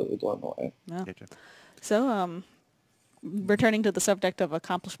 I'm completely blown away. Yeah. So, returning to the subject of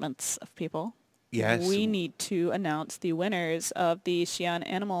accomplishments of people, yes, we need to announce the winners of the Xi'an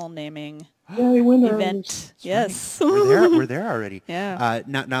animal naming event. Yes. We're there already. Yeah.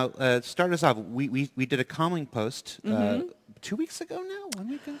 Now, start us off. We did a comlink post 2 weeks ago now? 1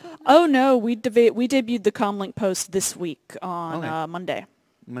 week ago? Oh, no. We debuted the comlink post this week on Monday.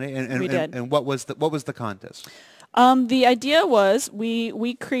 And what was the contest? The idea was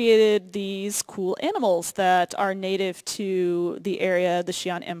we created these cool animals that are native to the area, the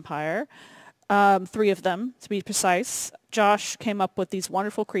Xi'an Empire. 3 of them, to be precise. Josh came up with these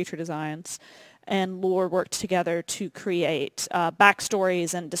wonderful creature designs, and Lore worked together to create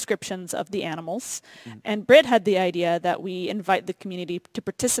backstories and descriptions of the animals. And Britt had the idea that we invite the community to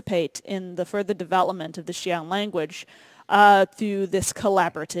participate in the further development of the Xi'an language through this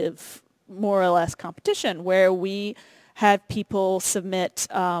collaborative, more or less, competition where we have people submit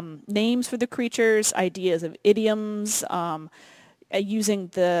names for the creatures, ideas of idioms, using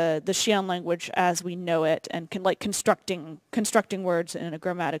the Xi'an language as we know it, and constructing words in a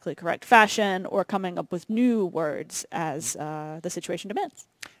grammatically correct fashion, or coming up with new words as the situation demands.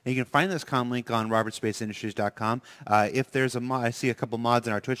 And you can find this comlink on robertspaceindustries.com. If there's a mod, I see a couple mods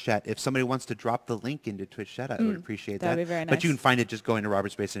in our Twitch chat. If somebody wants to drop the link into Twitch chat, I would appreciate that. That'd be very nice. But you can find it just going to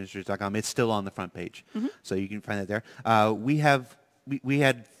robertspaceindustries.com. It's still on the front page, so you can find it there. We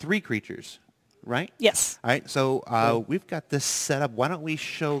had 3 creatures. Right? Yes. All right. So we've got this set up. Why don't we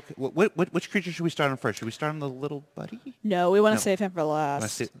show which creature should we start on first? Should we start on the little buddy? No, we want to save him for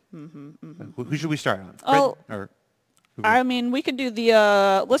last. Who should we start on? Oh, or we could do the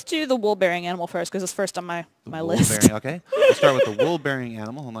let's do the wool-bearing animal first because it's first on my list. Okay. We'll start with the wool-bearing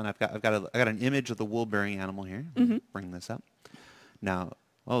animal. Hold on. I've got an image of the wool-bearing animal here. Bring this up. Now,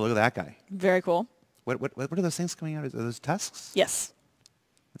 look at that guy. Very cool. What are those things coming out? Are those tusks? Yes.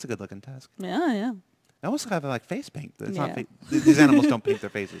 That's a good-looking tusk. Yeah. They almost have like face paint. It's not these animals don't paint their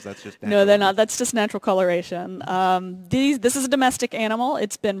faces. That's just natural. No, they're not. That's just natural coloration. This is a domestic animal.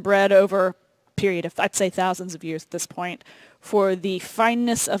 It's been bred over a period of, I'd say, thousands of years at this point for the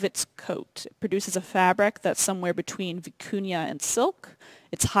fineness of its coat. It produces a fabric that's somewhere between vicuña and silk.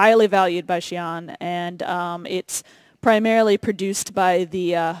 It's highly valued by Xi'an, and it's primarily produced by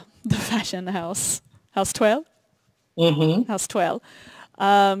the fashion house, House 12. House 12.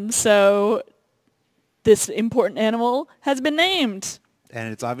 So this important animal has been named.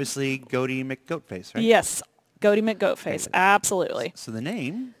 And it's obviously Goaty McGoatface, right? Yes, Goaty McGoatface, absolutely. So the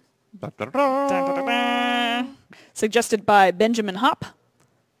name? Suggested by Benjamin Hopp.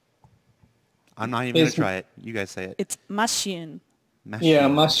 I'm not even going to try it. You guys say it. It's Mashun. Yeah,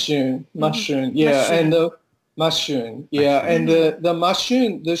 Mashun. Mashun. Yeah, Mashun. And the Mashun. Yeah, and the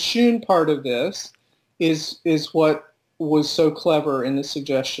Mashun, the shun part of this is what was so clever in the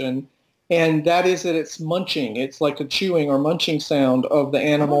suggestion, and that is that it's munching. It's like a chewing or munching sound of the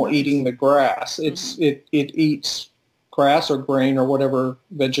animal eating the grass. It eats grass or grain or whatever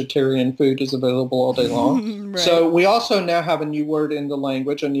vegetarian food is available all day long. Right. So we also now have a new word in the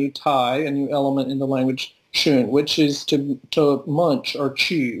language, a new tie, a new element in the language, shun, which is to munch or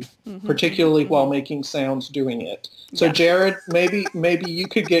chew, particularly while making sounds doing it. So Jared, maybe you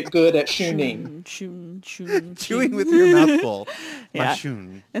could get good at shooning. Chewing with your mouth full. Yeah.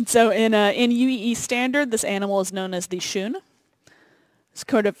 Shun. And so in UEE standard, this animal is known as the shun. It's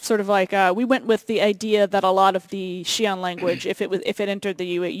sort of like we went with the idea that a lot of the Xi'an language, if it entered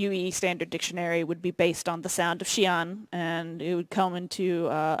the UEE standard dictionary, would be based on the sound of Xi'an, and it would come into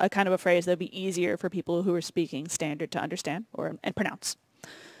a kind of a phrase that would be easier for people who are speaking standard to understand and pronounce.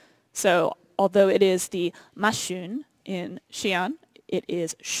 So although it is the Mashun in Xi'an, it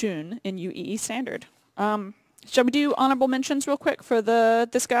is shun in UEE standard. Shall we do honorable mentions real quick for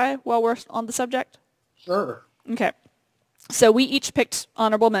this guy while we're on the subject? Sure. Okay. So we each picked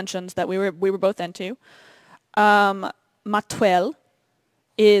honorable mentions that we were both into. Matuel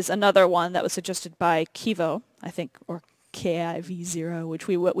is another one that was suggested by Kivo, I think, or KIV0, which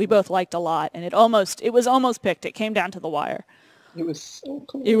we both liked a lot, and it was almost picked. It came down to the wire. It was so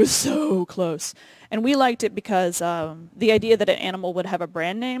close. It was so close. And we liked it because the idea that an animal would have a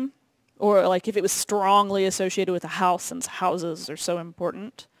brand name, or like if it was strongly associated with a house, since houses are so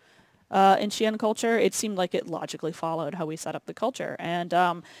important, in Xi'an culture, it seemed like it logically followed how we set up the culture.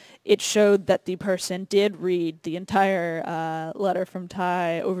 And it showed that the person did read the entire letter from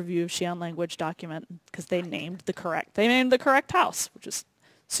Tai overview of Xi'an language document because they named the correct house, which is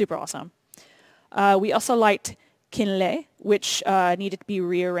super awesome. We also liked Kinle, which needed to be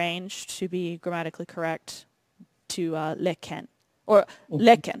rearranged to be grammatically correct to Leken, or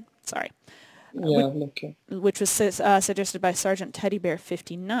Leken, sorry. Okay. Which was suggested by Sergeant Teddy Bear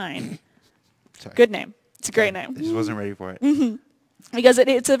 59. Sorry. Good name. It's a great name. I just wasn't ready for it. Because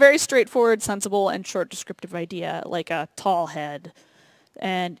it's a very straightforward, sensible, and short descriptive idea, like a tall head.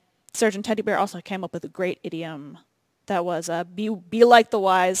 And Sergeant Teddy Bear also came up with a great idiom that was be like the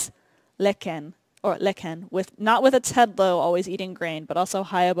wise Leken, or Leken, not with its head low, always eating grain, but also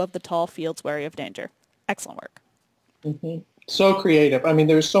high above the tall fields wary of danger. Excellent work. Mm-hmm. So creative. I mean,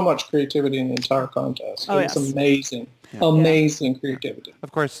 there's so much creativity in the entire contest. It's amazing. Yeah. Amazing creativity.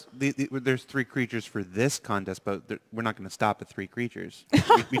 Of course, there's 3 creatures for this contest, but we're not going to stop at 3 creatures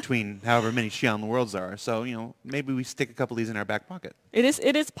between however many Xi'an worlds there are. So, maybe we stick a couple of these in our back pocket.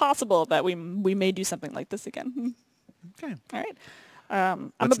 It is possible that we may do something like this again. Okay. All right.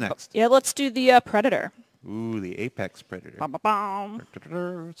 What's next? Yeah, let's do the Predator. Ooh, the apex predator. Bum, bum, bum.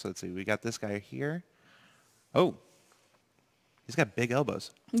 So let's see. We got this guy here. Oh. He's got big elbows.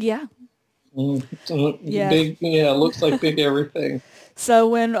 Yeah. Big, looks like big everything. So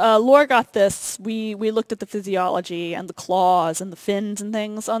when Lore got this, we looked at the physiology and the claws and the fins and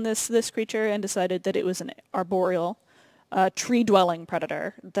things on this creature and decided that it was an arboreal, tree-dwelling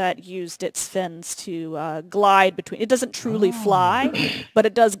predator that used its fins to glide between. It doesn't truly fly, but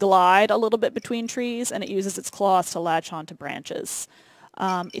it does glide a little bit between trees, and it uses its claws to latch onto branches.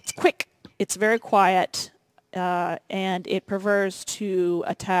 It's quick. It's very quiet. And it prefers to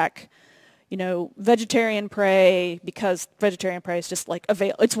attack, vegetarian prey because vegetarian prey is just like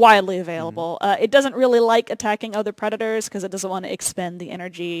it's widely available. It doesn't really like attacking other predators because it doesn't want to expend the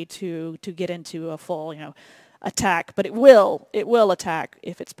energy to get into a full, attack. But it will attack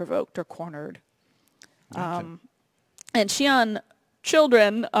if it's provoked or cornered. And Xi'an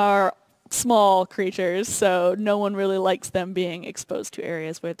children are small creatures, so no one really likes them being exposed to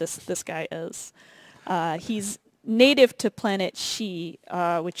areas where this guy is. He's native to planet Xi,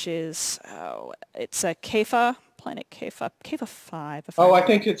 which is it's a Kefa planet Kefa 5. I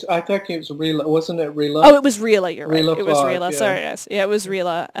think it's Rila. Wasn't it Rila? Oh, it was Rila. You're right. It was 5, Rila. Yeah. Sorry, yes. Yeah, it was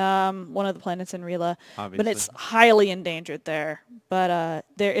Rila. One of the planets in Rila. Obviously. But it's highly endangered there. But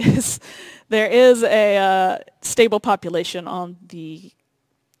there is a stable population on the.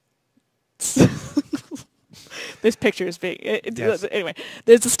 There's pictures being... Yes. Anyway,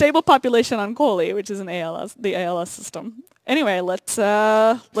 there's a stable population on Koli, which is the ALS system. Anyway, let's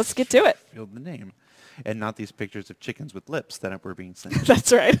get to it. Field the name. And not these pictures of chickens with lips that were being sent.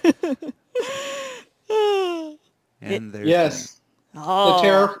 That's right. And there's... Yes.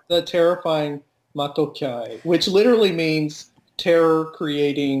 The terrifying Matokai, which literally means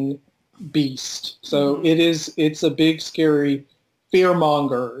terror-creating beast. So it's a big, scary...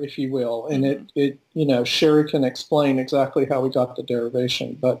 fearmonger, if you will, and it Cherie can explain exactly how we got the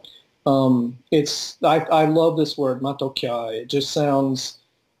derivation, but I love this word matokai. It just sounds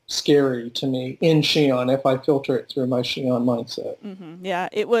scary to me in Xi'an if I filter it through my Xi'an mindset. Yeah,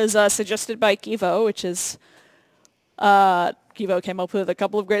 it was suggested by Kivo, which is Kivo came up with a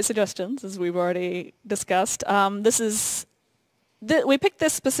couple of great suggestions, as we've already discussed. We picked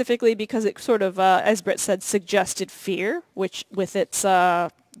this specifically because it sort of, as Britt said, suggested fear, which with its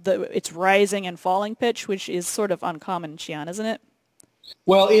rising and falling pitch, which is sort of uncommon in Xi'an, isn't it?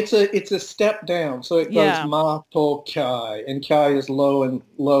 Well, it's a step down, so it goes ma to kai, and kai is low and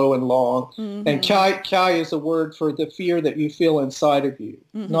long, and kai is a word for the fear that you feel inside of you,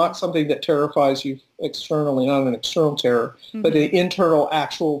 not something that terrifies you externally, not an external terror, but the internal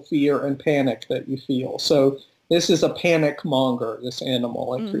actual fear and panic that you feel. So. This is a panic monger, this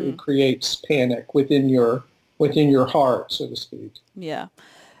animal. It creates panic within your heart, so to speak. Yeah.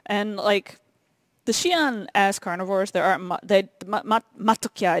 And like the Xi'an as carnivores,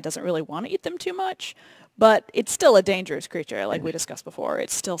 Matokai doesn't really want to eat them too much, but it's still a dangerous creature, like we discussed before.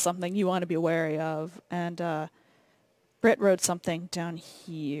 It's still something you want to be wary of. And Britt wrote something down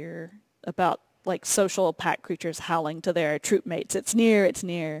here about like social pack creatures howling to their troop mates. It's near, it's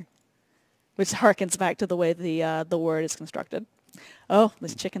near. Which harkens back to the way the word is constructed. Oh,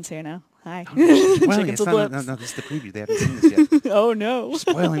 there's chickens here now. Hi. Chickens with lips. No, this is the preview. They haven't seen this yet. Oh no!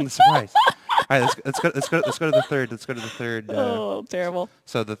 Spoiling the surprise. All right, let's go to the third. Let's go to the third. Oh, terrible.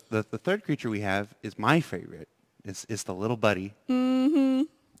 So the third creature we have is my favorite. Is the little buddy. Mm-hmm.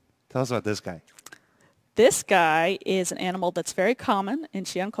 Tell us about this guy. This guy is an animal that's very common in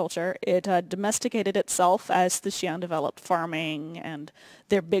Xi'an culture. It domesticated itself as the Xi'an developed farming and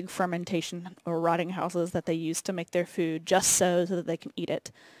their big fermentation or rotting houses that they use to make their food just so that they can eat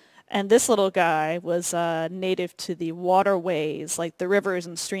it. And this little guy was native to the waterways, like the rivers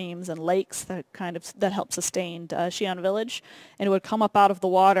and streams and lakes that help sustain Xi'an village. And it would come up out of the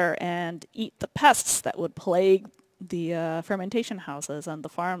water and eat the pests that would plague the fermentation houses and the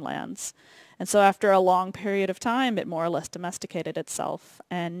farmlands. And so after a long period of time, it more or less domesticated itself,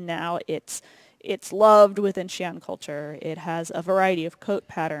 and now it's loved within Xi'an culture. It has a variety of coat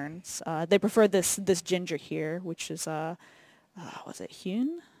patterns. They prefer this ginger here, which is was it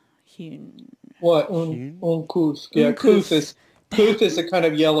Hewn? What? Uncouth. Yeah, couth is a kind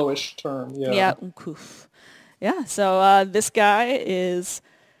of yellowish term. Yeah. Yeah, uncouth. Yeah. So this guy is.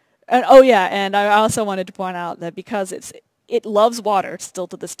 And, oh yeah, and I also wanted to point out that because it loves water still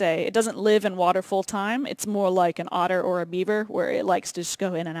to this day. It doesn't live in water full time. It's more like an otter or a beaver where it likes to just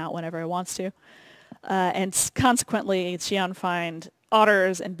go in and out whenever it wants to. And consequently, Xi'an find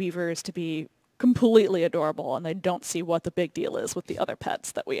otters and beavers to be completely adorable, and they don't see what the big deal is with the other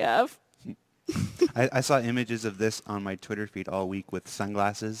pets that we have. I saw images of this on my Twitter feed all week with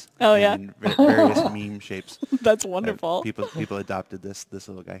sunglasses. Oh, yeah? And various meme shapes. That's wonderful. People adopted this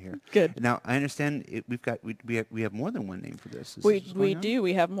little guy here. Good. Now I understand we have more than one name for this. We do.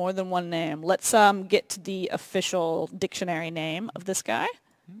 We have more than one name. Let's get to the official dictionary name of this guy.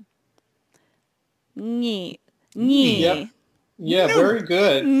 Nyi. Yep. Yeah, very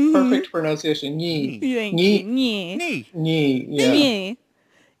good. Perfect pronunciation. Nyi. Nyi. Nyi. Nyi. Yeah. Nyi.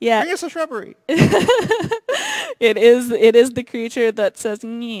 Yeah. Bring us a shrubbery. It is the creature that says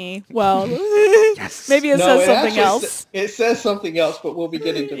 "nyi." Well, yes. Maybe it says something else. It says something else, but we'll be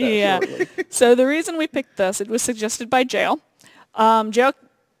getting to that shortly. So the reason we picked this, it was suggested by Jael. Jael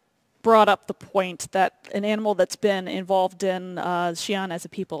brought up the point that an animal that's been involved in Xi'an as a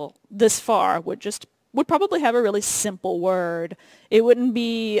people this far would probably have a really simple word. It wouldn't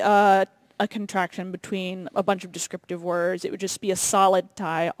be a contraction between a bunch of descriptive words. It would just be a solid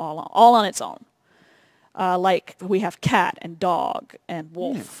tie all on its own. Like we have cat and dog and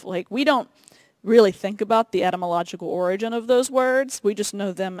wolf. Like we don't really think about the etymological origin of those words. We just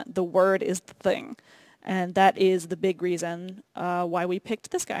know them. The word is the thing. And that is the big reason why we picked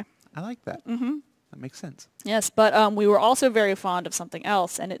this guy. I like that. Mm-hmm. That makes sense. Yes, but we were also very fond of something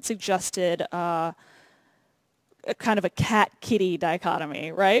else, and it suggested a kind of a cat-kitty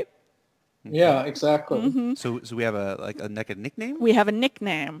dichotomy, right? Yeah, exactly. Mm-hmm. So we have a nickname? We have a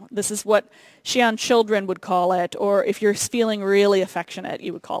nickname. This is what Xi'an children would call it, or if you're feeling really affectionate,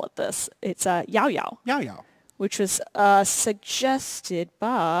 you would call it this. It's Yao Yao. Yao Yao. Which was suggested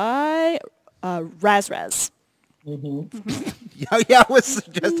by Raz. Mm-hmm. Yao Yao was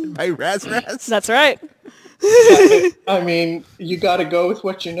suggested by Raz. That's right. I mean, you got to go with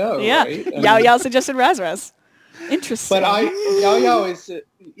what you know, yeah. right? Yao Yao suggested Raz. Interesting. But Yao Yao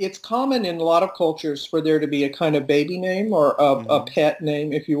it's common in a lot of cultures for there to be a kind of baby name or a pet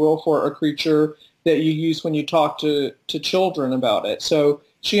name, if you will, for a creature that you use when you talk to children about it. So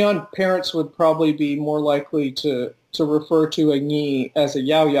Xi'an parents would probably be more likely to refer to a Nyi as a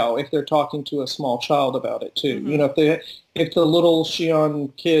Yao Yao if they're talking to a small child about it too. Mm-hmm. You know, if the little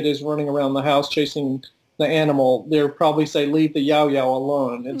Xi'an kid is running around the house chasing the animal, they'll probably say, leave the Yao Yao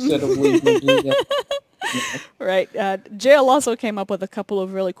alone instead of leave the Nyi. Right. Jael also came up with a couple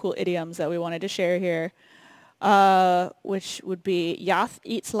of really cool idioms that we wanted to share here, which would be Yath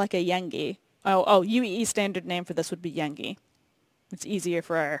eats like a Yangi. UEE standard name for this would be Yangi. It's easier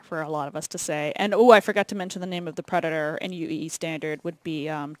for a lot of us to say. And I forgot to mention the name of the predator in UEE standard would be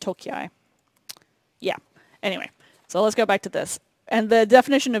Tokyai. Yeah. Anyway, so let's go back to this. And the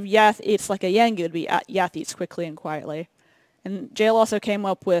definition of Yath eats like a Yangi would be Yath eats quickly and quietly. And Jael also came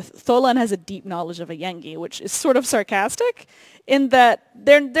up with Tholan has a deep knowledge of a Yangi, which is sort of sarcastic in that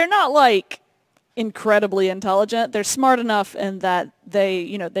they're not like incredibly intelligent. They're smart enough in that they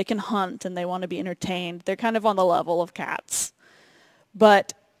can hunt and they want to be entertained. They're kind of on the level of cats.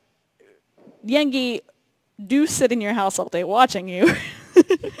 But Yangi do sit in your house all day watching you.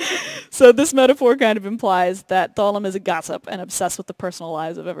 So this metaphor kind of implies that Tholan is a gossip and obsessed with the personal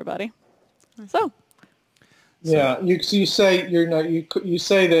lives of everybody. So. Yeah, you say you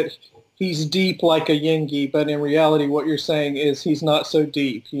say that he's deep like a Yangi, but in reality, what you're saying is he's not so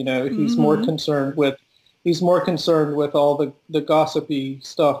deep. You know, he's more concerned with all the gossipy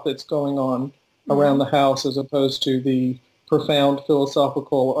stuff that's going on around the house, as opposed to the profound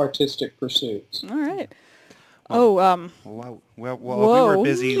philosophical artistic pursuits. All right. Well, we were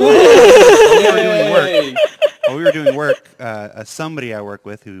busy. We were doing work. while we were doing work, somebody I work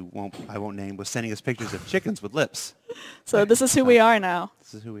with I won't name, was sending us pictures of chickens with lips. So this is who we are now.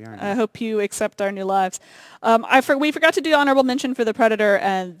 This is who we are now. I hope you accept our new lives. We forgot to do honorable mention for the predator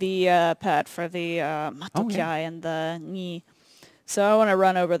and the pet, for the matokiai and the ni. So I want to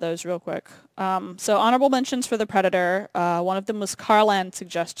run over those real quick. So honorable mentions for the predator. One of them was Carlan's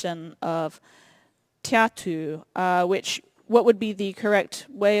suggestion of tiatu, what would be the correct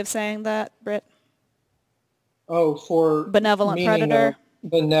way of saying that, Britt? Oh, for benevolent predator?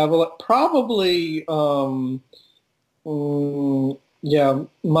 Benevolent, probably, Mapuslea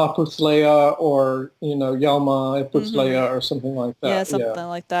or, Yalma Epuslea or something like that. Yeah, something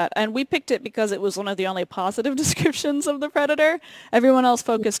like that. And we picked it because it was one of the only positive descriptions of the predator. Everyone else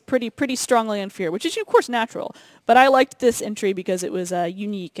focused pretty strongly on fear, which is, of course, natural. But I liked this entry because it was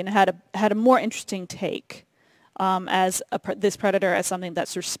unique and had a more interesting take this predator as something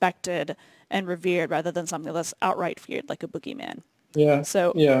that's respected and revered rather than something that's outright feared, like a boogeyman. Yeah.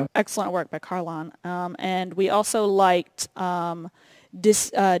 So excellent work by Carlan. And we also liked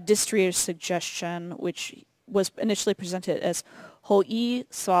Distrier's suggestion, which was initially presented as Ho'i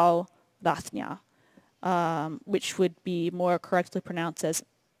Swao Dathnya, which would be more correctly pronounced as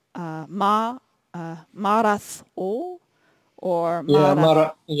Marath O or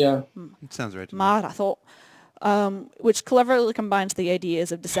Marath. It sounds right to me. Marath O, which cleverly combines the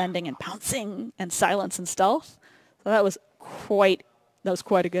ideas of descending and pouncing and silence and stealth. So that was quite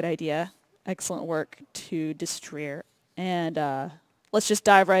a good idea. Excellent work to Distrier. And let's just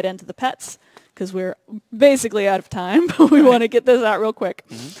dive right into the pets because we're basically out of time, but we want to get this out real quick.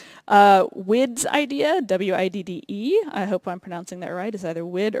 Wid's idea, W-I-D-D-E. I hope I'm pronouncing that right. It's either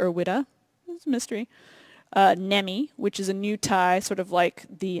Wid or Widda. It's a mystery. Nemi, which is a new Thai, sort of like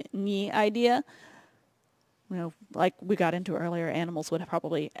the Ni idea. Like we got into earlier,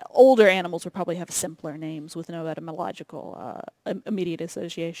 older animals would probably have simpler names with no etymological immediate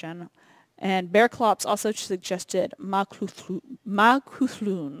association. And Bearclops also suggested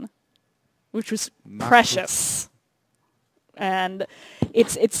Makuthlun, which was precious. And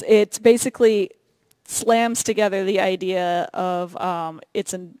it's basically slams together the idea of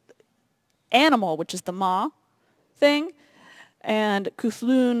it's an animal, which is the ma thing, and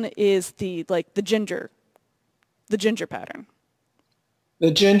Kuthlun is the ginger. The ginger pattern.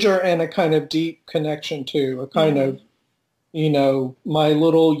 The ginger and a kind of deep connection to a kind of, my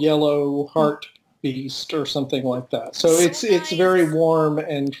little yellow heart beast or something like that. So it's very warm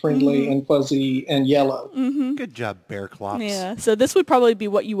and friendly and fuzzy and yellow. Good job, Bearclops. Yeah. So this would probably be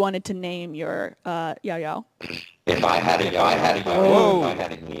what you wanted to name your Yao. If I had a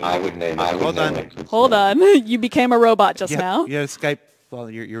I would name it. Hold on. You became a robot just now. Yeah, Skype. Well,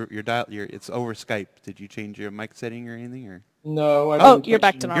 it's over Skype. Did you change your mic setting or anything? Or no? I didn't. You're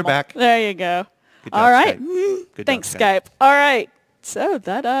back to normal. You're back. There you go. Good job, all right. Good Thanks, job, Skype. All right. So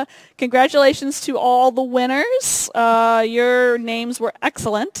that congratulations to all the winners. Your names were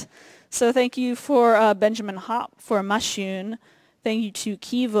excellent. So thank you for Benjamin Hop for Mashun. Thank you to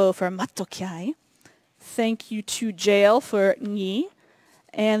Kivo for Matokiai. Thank you to Jail for Ni.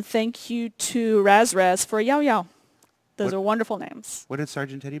 And thank you to Razraz for Yao Yao. Those are wonderful names. What did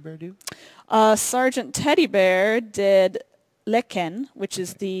Sergeant Teddy Bear do? Sergeant Teddy Bear did Leken, which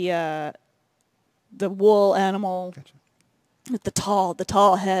is the wool animal with the tall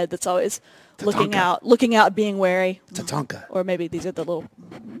head that's always looking out, being wary. Tatanka. Or maybe these are the little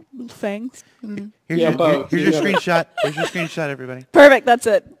fangs. Here's your screenshot. Here's your screenshot, everybody. Perfect. That's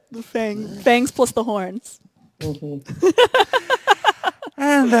it. The fangs plus the horns.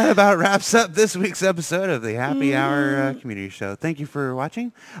 And that about wraps up this week's episode of the Happy Hour Community Show. Thank you for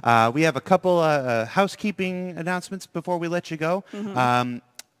watching. We have a couple housekeeping announcements before we let you go.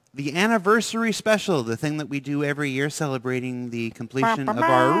 The anniversary special, the thing that we do every year celebrating the completion of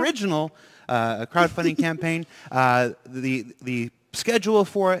our original crowdfunding campaign. The schedule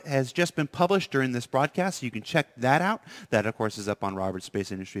for it has just been published during this broadcast, so you can check that out. That, of course, is up on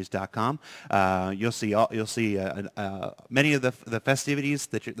robertspaceindustriescom. You'll see many of the festivities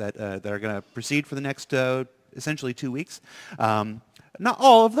that are going to proceed for the next essentially 2 weeks. Not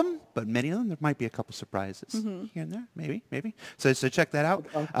all of them, but many of them. There might be a couple surprises here and there, maybe. So check that out.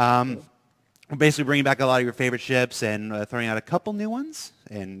 We're basically bringing back a lot of your favorite ships and throwing out a couple new ones.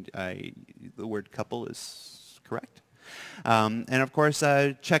 And the word couple is correct. And of course,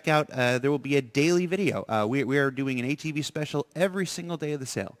 check out, there will be a daily video. We are doing an ATV special every single day of the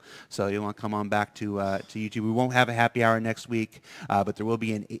sale. So you want to come on back to YouTube. We won't have a happy hour next week, but there will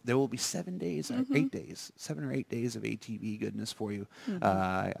be 7 days, 8 days, 7 or 8 days of ATV goodness for you.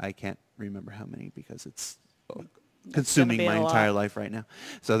 I can't remember how many because it's consuming my entire life right now.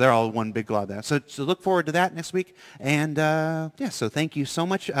 So they're all one big glob there. So look forward to that next week. And yeah, so thank you so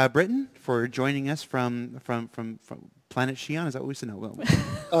much, Britton, for joining us from Planet Xi'an. Is that what we said? No.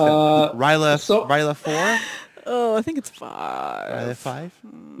 Ryla 4? Oh, I think it's 5. Ryla 5?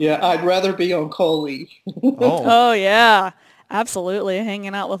 Yeah, I'd rather be on Coley. Oh, yeah. Absolutely.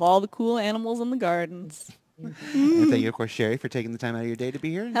 Hanging out with all the cool animals in the gardens. And thank you, of course, Cherie, for taking the time out of your day to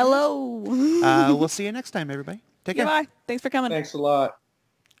be here. Hello. We'll see you next time, everybody. Take care. Goodbye. Thanks for coming. Thanks a lot.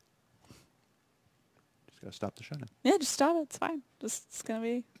 Just got to stop the show now. Yeah, just stop it. It's fine. Just, it's going to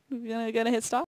be, we're going to hit stop.